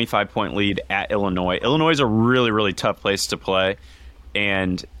blew a 25-point lead at Illinois. Illinois is a really, really tough place to play,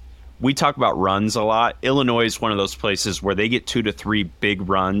 and we talk about runs a lot. Illinois is one of those places where they get 2 to 3 big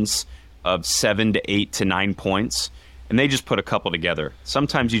runs of 7 to 8 to 9 points, and they just put a couple together.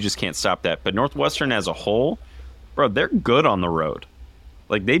 Sometimes you just can't stop that. But Northwestern as a whole, bro, they're good on the road.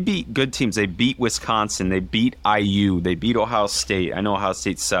 Like, they beat good teams. They beat Wisconsin. They beat IU. They beat Ohio State. I know Ohio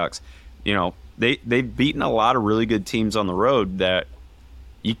State sucks. You know, they've beaten a lot of really good teams on the road that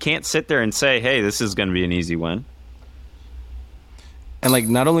you can't sit there and say, hey, this is going to be an easy win. And, like,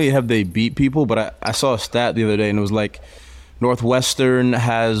 not only have they beat people, but I saw a stat the other day, and it was like Northwestern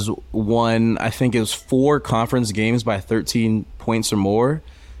has won, I think it was 4 conference games by 13 points or more,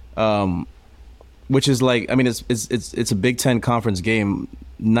 which is like, I mean, it's a Big Ten conference game.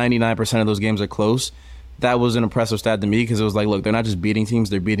 99% of those games are close. That was an impressive stat to me because it was like, look, they're not just beating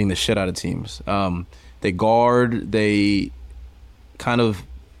teams, they're beating the shit out of teams. They guard, they kind of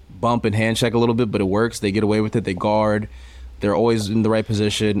bump and hand check a little bit, but it works. They get away with it. They guard. They're always in the right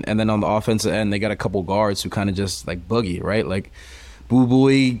position. And then on the offensive end, they got a couple guards who kind of just like boogie, right? Like Boo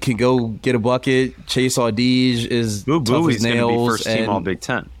Buie can go get a bucket. Chase Audige is Boo tough Buie's as nails. Going to be first team all Big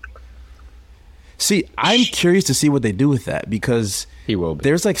Ten. See, I'm curious to see what they do with that because he will be.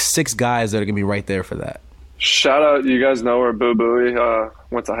 There's like 6 guys that are going to be right there for that. Shout out, you guys know where Boo Buie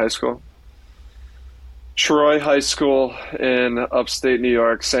went to high school? Troy High School in upstate New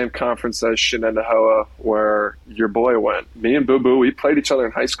York, same conference as Shenendehowa, where your boy went. Me and Boo Buie, we played each other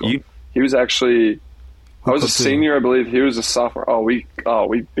in high school. He was actually I was a senior, I believe. He was a sophomore. We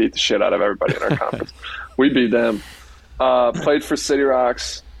beat the shit out of everybody in our conference. We beat them. Played for City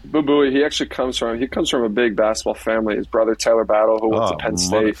Rocks. Boo Buie, he actually comes from a big basketball family. His brother Taylor Battle, who went to Penn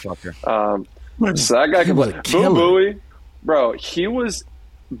State. So that guy can play. Boo Buie, bro,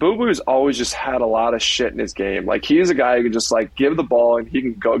 Boo Buie's always just had a lot of shit in his game. Like, he's a guy who can just like give the ball and he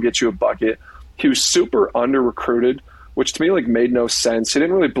can go get you a bucket. He was super under recruited, which to me like made no sense. He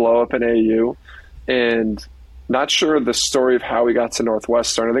didn't really blow up in AU, and not sure the story of how he got to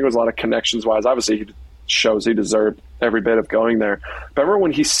Northwestern. I think it was a lot of connections wise. Obviously, he shows he deserved every bit of going there. But I remember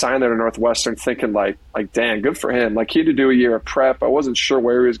when he signed there to Northwestern, thinking like, damn, good for him. Like, he had to do a year of prep. I wasn't sure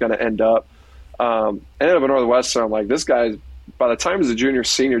where he was going to end up. Ended up at Northwestern. I'm like, this guy, by the time he's a junior,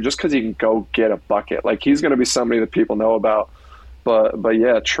 senior, just because he can go get a bucket, like, he's going to be somebody that people know about. But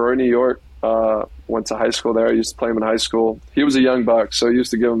yeah, Troy, New York. Went to high school there. I used to play him in high school. He was a young buck, so I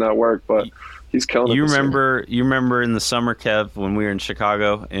used to give him that work. But he's killing it. You remember in the summer, Kev, when we were in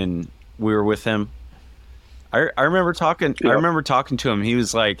Chicago and we were with him. I remember talking. Yep. I remember talking to him. He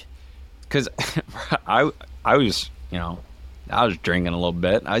was like, because I was drinking a little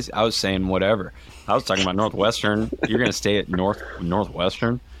bit. I was saying whatever. I was talking about Northwestern. You're gonna stay at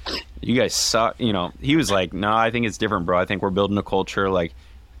Northwestern. You guys suck. He was like, no, I think it's different, bro. I think we're building a culture. Like,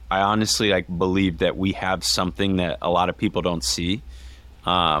 I honestly believe that we have something that a lot of people don't see,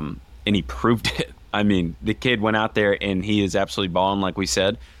 and he proved it. I mean, the kid went out there and he is absolutely balling, like we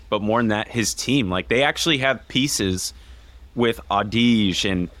said. But more than that, his team, like, they actually have pieces with Audige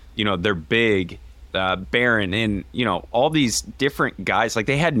and they're big, Barron, and all these different guys. Like,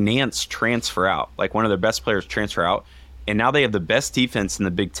 they had Nance transfer out, like one of their best players transfer out, and now they have the best defense in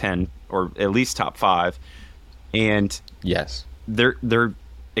the Big Ten, or at least top 5. And yes, they're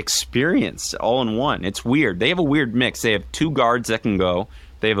experienced all in one. It's weird. They have a weird mix. They have 2 guards that can go.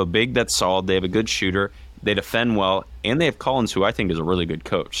 They have a big that's solid. They have a good shooter. They defend well, and they have Collins, who I think is a really good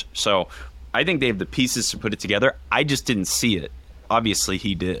coach. So I think they have the pieces to put it together. I just didn't see it. Obviously,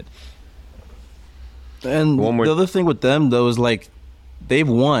 he did. And the other thing with them, though, is like, they've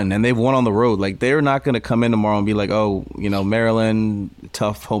won, and they've won on the road. Like, they're not going to come in tomorrow and be like, oh, Maryland,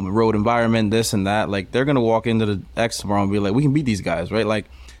 tough home road environment, this and that. Like, they're going to walk into the X tomorrow and be like, we can beat these guys, right? Like,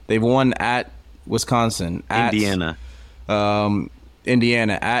 they've won at Wisconsin, at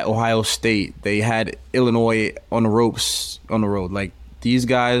Indiana, at Ohio State. They had Illinois on the ropes on the road. Like, these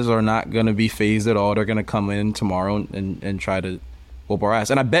guys are not going to be phased at all. They're going to come in tomorrow and try to whoop our ass.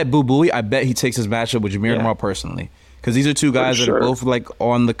 And I bet Boo Buie, he takes his matchup with Jameer tomorrow personally. Because these are 2 guys that are both like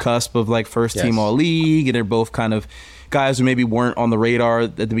on the cusp of like first team all league, and they're both kind of guys who maybe weren't on the radar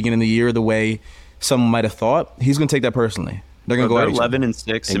at the beginning of the year the way some might have thought. He's going to take that personally. They're going to go at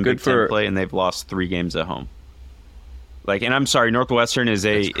 11-6 in Big Ten play, and they've lost 3 games at home. Like, and I'm sorry, Northwestern is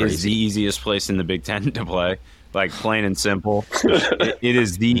the easiest place in the Big Ten to play. Like, plain and simple, it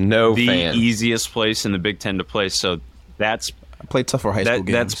is the easiest place in the Big Ten to play. So that's. I played tough for high school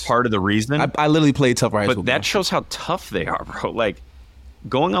games. That's part of the reason. I literally played tough for high school games. But that shows how tough they are, bro. Like,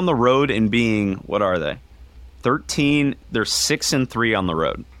 going on the road and being, what are they? 13. They're 6-3 on the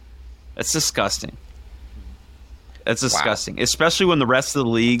road. That's disgusting. That's disgusting, especially when the rest of the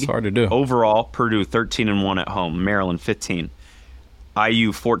league. It's hard to do. Overall, Purdue 13-1 at home, Maryland 15,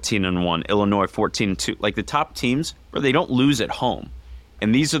 IU 14-1, Illinois 14-2. Like, the top teams, where they don't lose at home,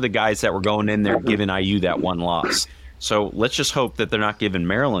 and these are the guys that were going in there giving IU that one loss. So let's just hope that they're not giving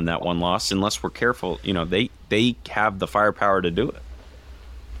Maryland that one loss unless we're careful. They have the firepower to do it.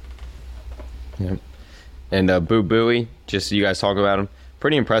 Yeah. And Boo Buie, just so you guys talk about him,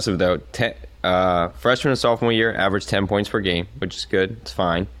 pretty impressive though. Freshman and sophomore year, averaged 10 points per game, which is good. It's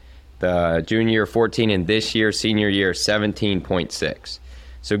fine. The junior year, 14, and this year, senior year, 17.6.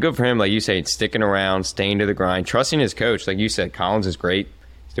 So good for him, like you say, sticking around, staying to the grind, trusting his coach. Like you said, Collins is great.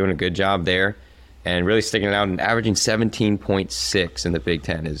 He's doing a good job there. And really sticking it out and averaging 17.6 in the Big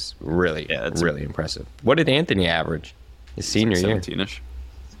Ten is really impressive. What did Anthony average his senior year? 17-ish.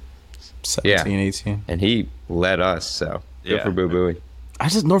 17, 18. And he led us, so good for Boo Buie.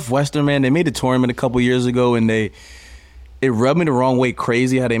 Northwestern, man, they made a tournament a couple years ago, and it rubbed me the wrong way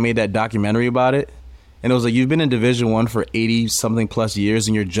crazy how they made that documentary about it. And it was like, you've been in Division I for 80-something plus years,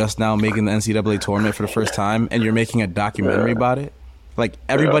 and you're just now making the NCAA tournament for the first time, and you're making a documentary about it. Like,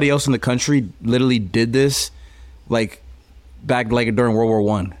 everybody else in the country literally did this, like, back like during World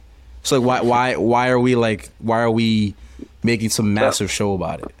War I. So like, why are we making some massive show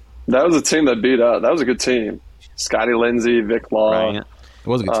about it? That was a team that beat up. That was a good team. Scotty Lindsey, Vic Law, It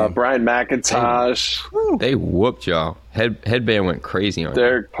was a good team. Brian McIntosh. They whooped y'all. Headband went crazy on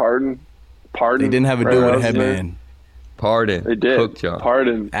Derek Pardon. They didn't have a dude with a headband. Pardon. They did. Hooked y'all.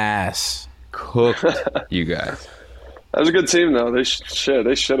 Pardon. Ass. cooked you guys. That was a good team, though. They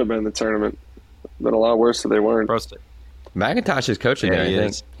should have been in the tournament. Been a lot worse if they weren't. McIntosh is coaching there, I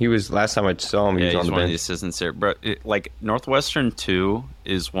think. He was, last time I saw him, he was on the bench. One of the assistants there. But, Northwestern, too,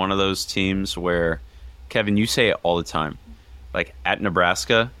 is one of those teams where, Kevin, you say it all the time. Like, at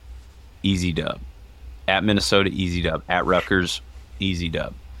Nebraska, easy dub. At Minnesota, easy dub. At Rutgers, easy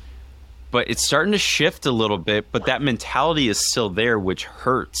dub. But it's starting to shift a little bit, but that mentality is still there, which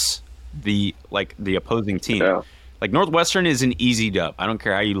hurts the opposing team. Yeah. Like, Northwestern is an easy dub. I don't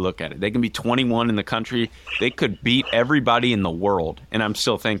care how you look at it. They can be 21 in the country. They could beat everybody in the world. And I'm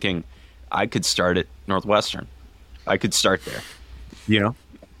still thinking, I could start at Northwestern. I could start there. You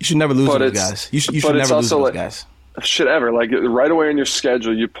should never lose those guys. You should never lose those guys. Should ever. Like, right away in your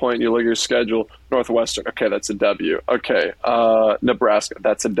schedule, you look at your schedule, Northwestern, okay, that's a W. Okay, Nebraska,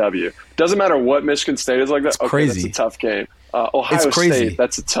 that's a W. Doesn't matter what Michigan State is like that. It's crazy. That's a tough game. Ohio State,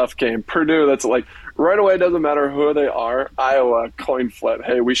 that's a tough game. Purdue, that's like right away. It doesn't matter who they are. Iowa, coin flip.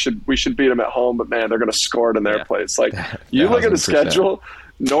 Hey, we should beat them at home, but man, they're going to score it in their place. Like you look at the schedule,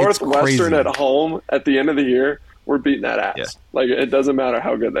 Northwestern at home at the end of the year, we're beating that ass. Yeah. Like it doesn't matter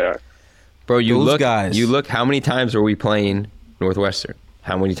how good they are. Bro, you look. How many times are we playing Northwestern?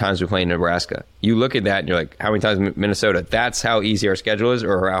 How many times are we playing Nebraska? You look at that and you're like, how many times Minnesota? That's how easy our schedule is,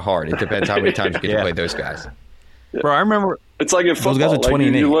 or how hard. It depends how many times you get to play those guys. Yeah. Bro, I remember it's like in football. Those guys are 20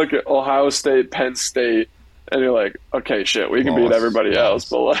 like you look at Ohio State, Penn State, and you're like, okay, shit, we can beat everybody else,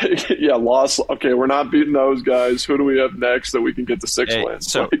 but like, loss. Okay, we're not beating those guys. Who do we have next that we can get to 6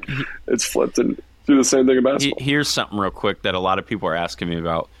 wins? So like, it's flipped and do the same thing in basketball. Here's something real quick that a lot of people are asking me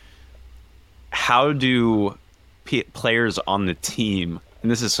about. How do players on the team?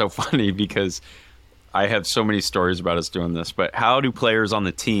 And this is so funny because I have so many stories about us doing this. But how do players on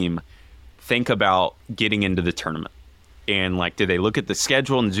the team think about getting into the tournament? And like, do they look at the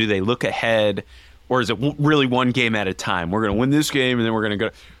schedule and do they look ahead, or is it really one game at a time? We're going to win this game and then we're going to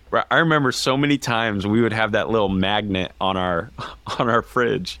go. I remember so many times we would have that little magnet on our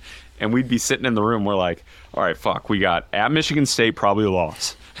fridge, and we'd be sitting in the room. We're like, all right, fuck, we got at Michigan State, probably a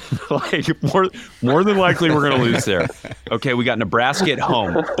loss. Like more than likely we're going to lose there. Okay, we got Nebraska at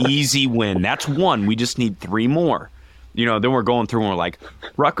home, easy win. That's one. We just need 3 more. Then we're going through and we're like,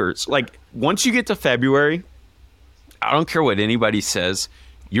 Rutgers. Like, once you get to February, I don't care what anybody says,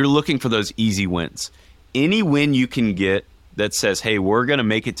 you're looking for those easy wins. Any win you can get that says, hey, we're going to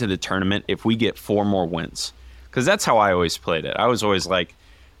make it to the tournament if we get 4 more wins. Because that's how I always played it. I was always like,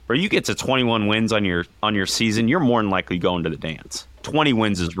 bro, you get to 21 wins on your season, you're more than likely going to the dance. 20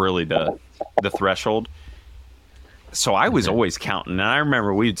 wins is really the threshold. So I was always counting. And I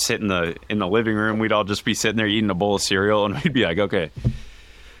remember we'd sit in the living room. We'd all just be sitting there eating a bowl of cereal. And we'd be like, okay,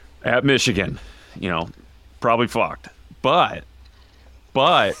 at Michigan, probably fucked. But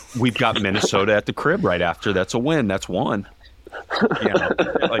we've got Minnesota at the crib right after. That's a win. That's one.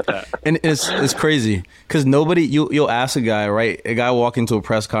 Like that. And it's crazy because you'll ask a guy walk into a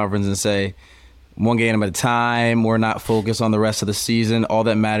press conference and say, one game at a time, we're not focused on the rest of the season. All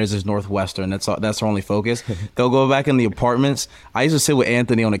that matters is Northwestern. That's our only focus. They'll go back in the apartments. I used to sit with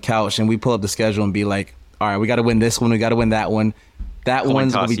Anthony on the couch and we pull up the schedule and be like, all right, we got to win this one. We got to win that one. That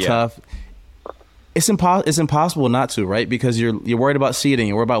one's going to be tough. It's impossible not to, right? Because you're worried about seeding.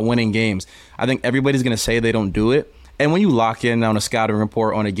 You're worried about winning games. I think everybody's going to say they don't do it. And when you lock in on a scouting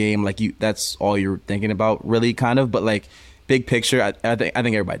report on a game, like that's all you're thinking about, really, kind of. But like big picture, I think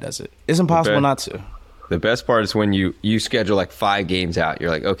everybody does it. It's impossible not to. The best part is when you schedule like 5 games out. You're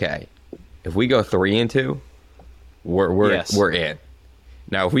like, okay, if we go 3-2, we're in.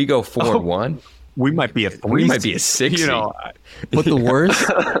 Now if we go 4-1. We might be a 3. We might be a 6. But the worst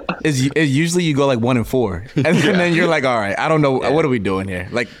is usually you go like 1-4, and then you're like, all right, I don't know, what are we doing here?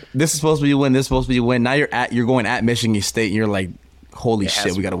 Like this is supposed to be a win. This is supposed to be a win. Now you're going at Michigan State, and you're like, holy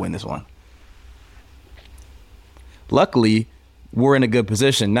shit, we got to win this one. Luckily, we're in a good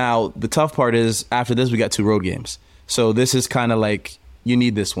position. Now the tough part is after this we got 2 road games, so this is kind of like you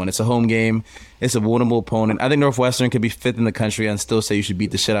need this one. It's a home game. It's a winnable opponent. I think Northwestern could be 5th in the country and still say you should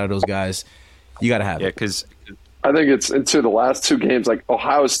beat the shit out of those guys. You got to have it. Yeah, because I think it's into the last 2 games. Like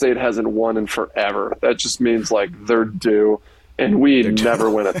Ohio State hasn't won in forever. That just means like they're due, and we never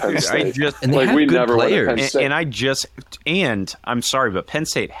win at Penn State. We never win at Penn State. And I'm sorry, but Penn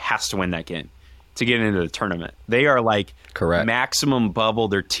State has to win that game to get into the tournament. They are like maximum bubble.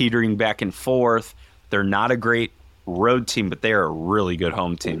 They're teetering back and forth. They're not a great road team, but they are a really good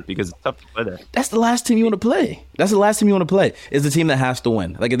home team because it's tough to play there. That's the last team you want to play. Is the team that has to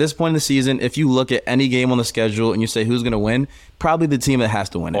win. Like at this point in the season, if you look at any game on the schedule and you say who's going to win, probably the team that has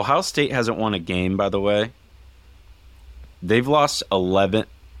to win it. Ohio State hasn't won a game, by the way. They've lost 11.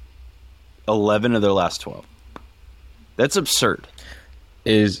 11 of their last 12. That's absurd.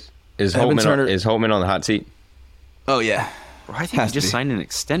 Is Evan Holtman Turner- is Holtman on the hot seat? Oh yeah. Bro, I think Has he to just be. signed an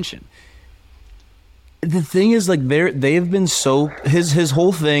extension. The thing is, like, they've been so his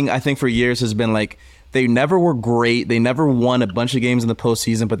whole thing, I think, for years has been like they never were great. They never won a bunch of games in the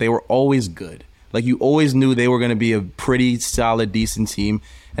postseason, but they were always good. Like, you always knew they were going to be a pretty solid, decent team.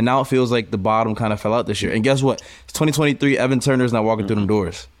 And now it feels like the bottom kind of fell out this year. And guess what? It's 2023. Evan Turner's not walking through them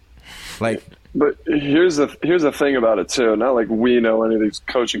doors. Like, But here's the thing about it too. Not like we know any of these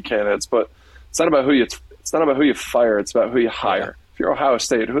coaching candidates, but it's not about who you fire. It's about who you hire. If you're Ohio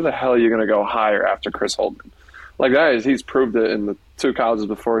State, who the hell are you going to go hire after Chris Holtman? Like, that is, he's proved it in the two colleges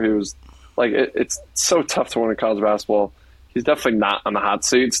before he was. Like, it's so tough to win in college basketball. He's definitely not on the hot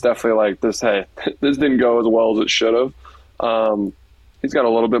seat. It's definitely like this. Hey, this didn't go as well as it should have. He's got a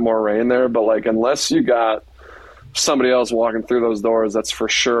little bit more reign there, but like, unless you got somebody else walking through those doors, that's for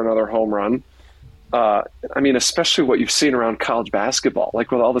sure another home run. I mean, especially what you've seen around college basketball,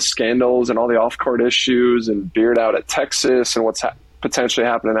 like with all the scandals and all the off-court issues and Beard out at Texas and what's potentially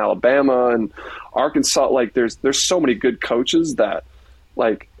happening in Alabama and Arkansas. Like, there's so many good coaches that,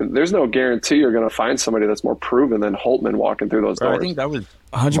 like, there's no guarantee you're going to find somebody that's more proven than Holtman walking through those doors. I think that was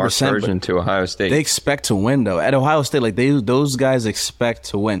 100%. Mark Turgeon to Ohio State. They expect to win, though. At Ohio State, like, those guys expect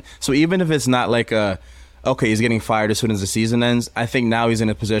to win. So even if it's not like okay, he's getting fired as soon as the season ends, I think now he's in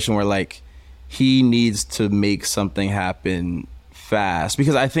a position where, like, he needs to make something happen fast,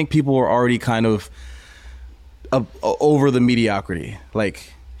 because I think people were already kind of over the mediocrity.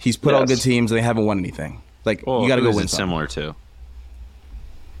 Like, he's put out good teams and they haven't won anything. Like, you got to go win something. Similar to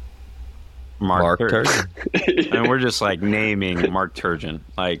Mark Turgeon. Turgeon. And we're just like naming Mark Turgeon.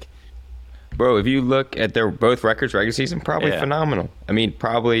 Like, Bro, if you look at their both records regular season, probably phenomenal. I mean,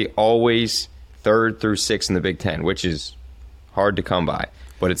 probably always 3rd through 6th in the Big Ten, which is hard to come by.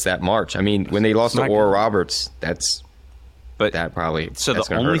 But it's that March. I mean, when they lost to Oral Roberts, that probably. So that's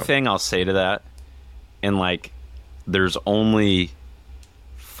the only thing I'll say to that, and like, there's only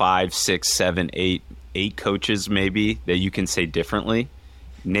 5, 6, 7, 8 coaches maybe that you can say differently.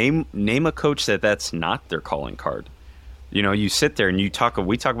 Name a coach that's not their calling card. You know, you sit there and we talk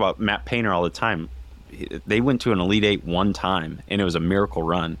about Matt Painter all the time. They went to an Elite Eight one time, and it was a miracle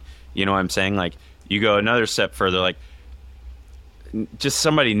run. You know what I'm saying? Like, you go another step further, like, just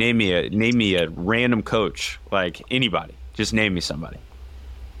somebody name me a random coach, like anybody. Just name me somebody.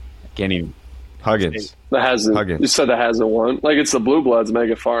 I can't even. Huggins. You said that hasn't won. Like, it's the Blue Bloods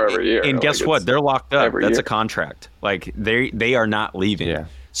make it far every year. And guess what? They're locked up. That's year. a contract. Like, they are not leaving. Yeah.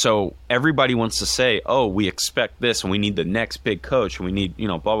 So everybody wants to say, oh, we expect this and we need the next big coach and we need,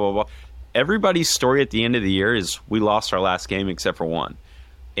 blah, blah, blah. Everybody's story at the end of the year is we lost our last game except for one.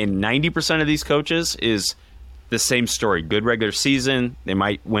 And 90% of these coaches is the same story. Good regular season. They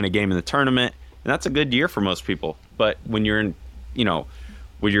might win a game in the tournament. And that's a good year for most people. But when you're in,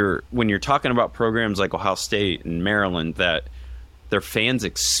 when you're talking about programs like Ohio State and Maryland that their fans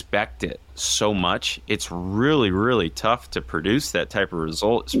expect it so much, it's really, really tough to produce that type of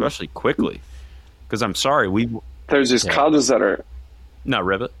result, especially quickly. Because I'm sorry, there's these colleges that are not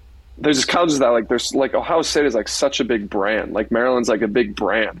Ribbit. There's just colleges that there's Ohio State is like such a big brand. Like, Maryland's like a big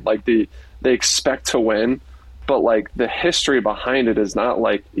brand. Like, they expect to win, but like the history behind it is not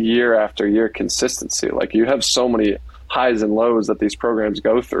like year after year consistency. Like, you have so many highs and lows that these programs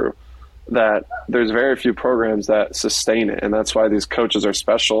go through that there's very few programs that sustain it, and that's why these coaches are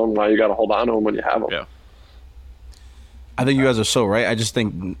special and why you got to hold on to them when you have them. Yeah. I think you guys are so right. I just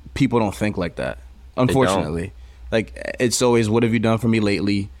think people don't think like that, unfortunately. Like, it's always, what have you done for me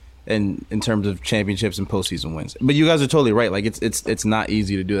lately, and in terms of championships and postseason wins. But you guys are totally right. Like, it's not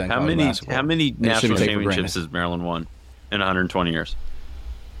easy to do that in college basketball. How many national championships has Maryland won in 120 years?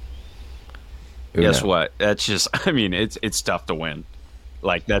 Guess what? That's just, I mean, it's tough to win.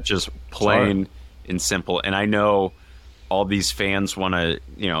 Like, that's just plain and simple. And I know all these fans want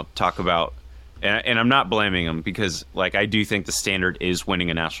to, talk about, and I'm not blaming them, because, like, I do think the standard is winning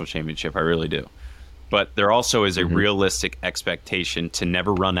a national championship. I really do. But there also is a realistic expectation to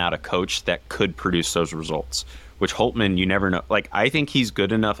never run out a coach that could produce those results, which Holtman, you never know. Like, I think he's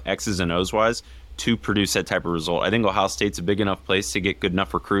good enough X's and O's wise to produce that type of result. I think Ohio State's a big enough place to get good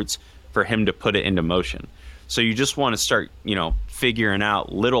enough recruits for him to put it into motion. So you just want to start, figuring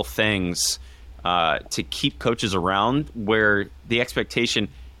out little things to keep coaches around, where the expectation,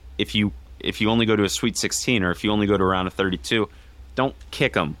 if you only go to a Sweet 16 or if you only go to a round of 32, don't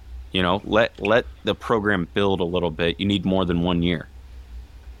kick them. Let the program build a little bit. You need more than 1 year.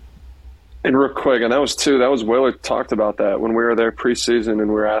 And real quick, and that was Willard talked about that when we were there preseason and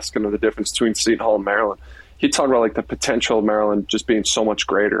we were asking him the difference between Seton Hall and Maryland. he talked about like the potential of Maryland just being so much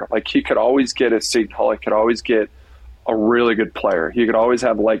greater. Like he could always get at Seton Hall. He could always get a really good player. He could always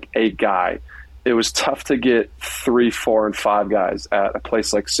have like a guy. It was tough to get 3, 4, and 5 guys at a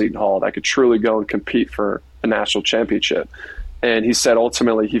place like Seton Hall that could truly go and compete for a national championship. And he said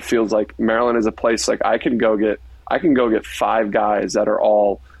ultimately he feels like Maryland is a place like I can go get 5 guys that are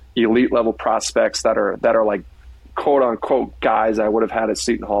all elite level prospects that are like quote unquote guys I would have had at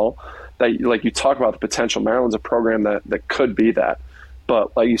Seton Hall. That, like you talk about the potential, Maryland's a program that could be that.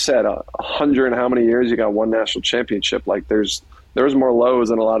 But like you said, 100 and how many years you got one national championship? Like there's more lows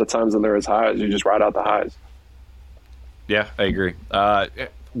than a lot of times than there is highs. You just ride out the highs. Yeah, I agree.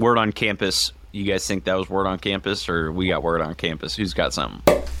 Word on campus. You guys think that was word on campus, or we got word on campus? Who's got something?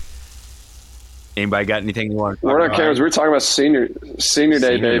 Anybody got anything you want to talk Word on about? campus. We were talking about senior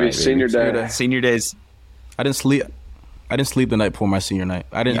day, baby. Senior day. Senior days. I didn't sleep the night before my senior night.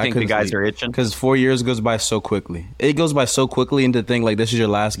 I think the guys are itching? Because 4 years goes by so quickly. It goes by so quickly, and to think like this is your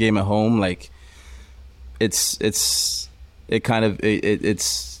last game at home, like it's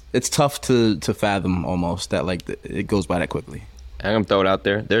tough to fathom almost that like it goes by that quickly. I'm going to throw it out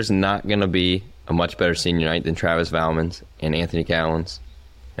there. There's not going to be a much better senior night than Travis Valman's and Anthony Cowan's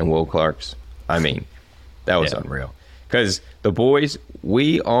and Will Clark's. I mean, that was unreal. Because the boys,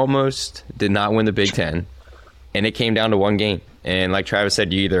 we almost did not win the Big Ten, and it came down to one game. And like Travis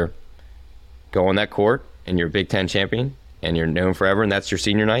said, you either go on that court and you're a Big Ten champion and you're known forever and that's your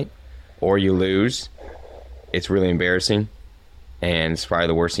senior night, or you lose. It's really embarrassing, and it's probably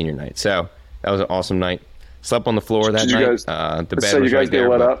the worst senior night. So that was an awesome night. Slept on the floor that night. The bed was right there.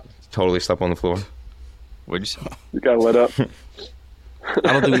 Let up? Totally slept on the floor. What'd you say? You got let up.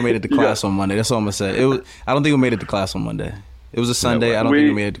 I don't think we made it to class on Monday. That's all I'm gonna say. I don't think we made it to class on Monday. It was a Sunday. I don't think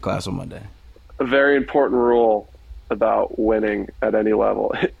we made it to class on Monday. A very important rule about winning at any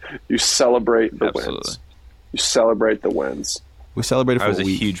level: you celebrate the wins. You celebrate the wins. We celebrated for I was a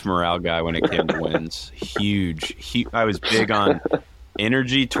week. huge morale guy when it came to wins. Huge. I was big on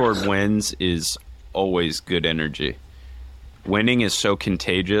energy toward wins is always good energy. Winning is so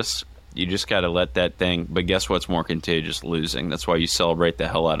contagious. You just got to let that thing. But guess what's more contagious? Losing. That's why you celebrate the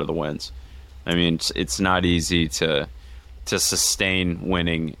hell out of the wins. I mean, it's not easy to sustain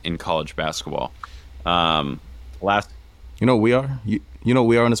winning in college basketball. You know what we are? You know what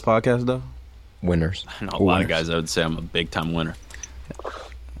we are on this podcast, though? Winners. I know a lot of guys that would say I'm a big-time winner.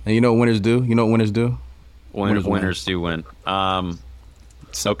 And you know what winners do? You know what winners do? Winners do win.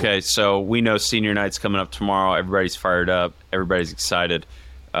 Okay, so we know senior night's coming up tomorrow. Everybody's fired up. Everybody's excited.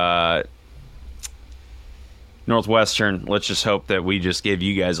 Northwestern, let's just hope that we just give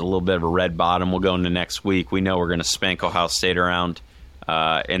you guys a little bit of a red bottom. We'll go into next week. We know we're going to spank Ohio State around,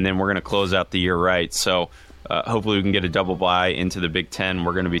 and then we're going to close out the year right. So hopefully we can get a double bye into the Big Ten.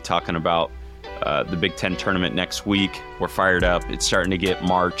 We're going to be talking about the Big Ten tournament next week. We're fired up. It's starting to get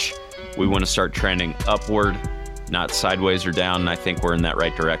March. We want to start trending upward, not sideways or down, and I think we're in that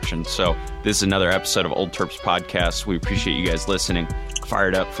right direction. So this is another episode of Old Terps Podcast. We appreciate you guys listening.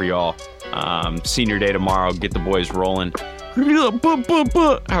 Fired up for y'all. Senior day tomorrow. Get the boys rolling.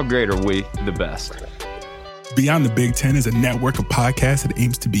 How great are we? The best. Beyond the Big Ten is a network of podcasts that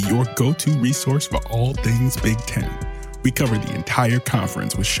aims to be your go-to resource for all things Big Ten. We cover the entire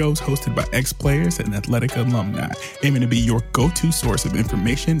conference with shows hosted by ex-players and athletic alumni, aiming to be your go-to source of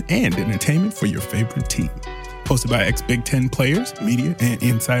information and entertainment for your favorite team. Hosted by ex-Big Ten players, media, and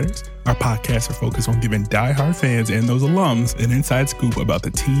insiders, our podcasts are focused on giving diehard fans and those alums an inside scoop about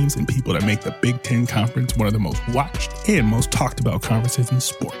the teams and people that make the Big Ten Conference one of the most watched and most talked about conferences in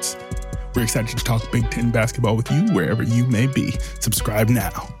sports. We're excited to talk Big Ten basketball with you wherever you may be. Subscribe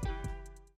now.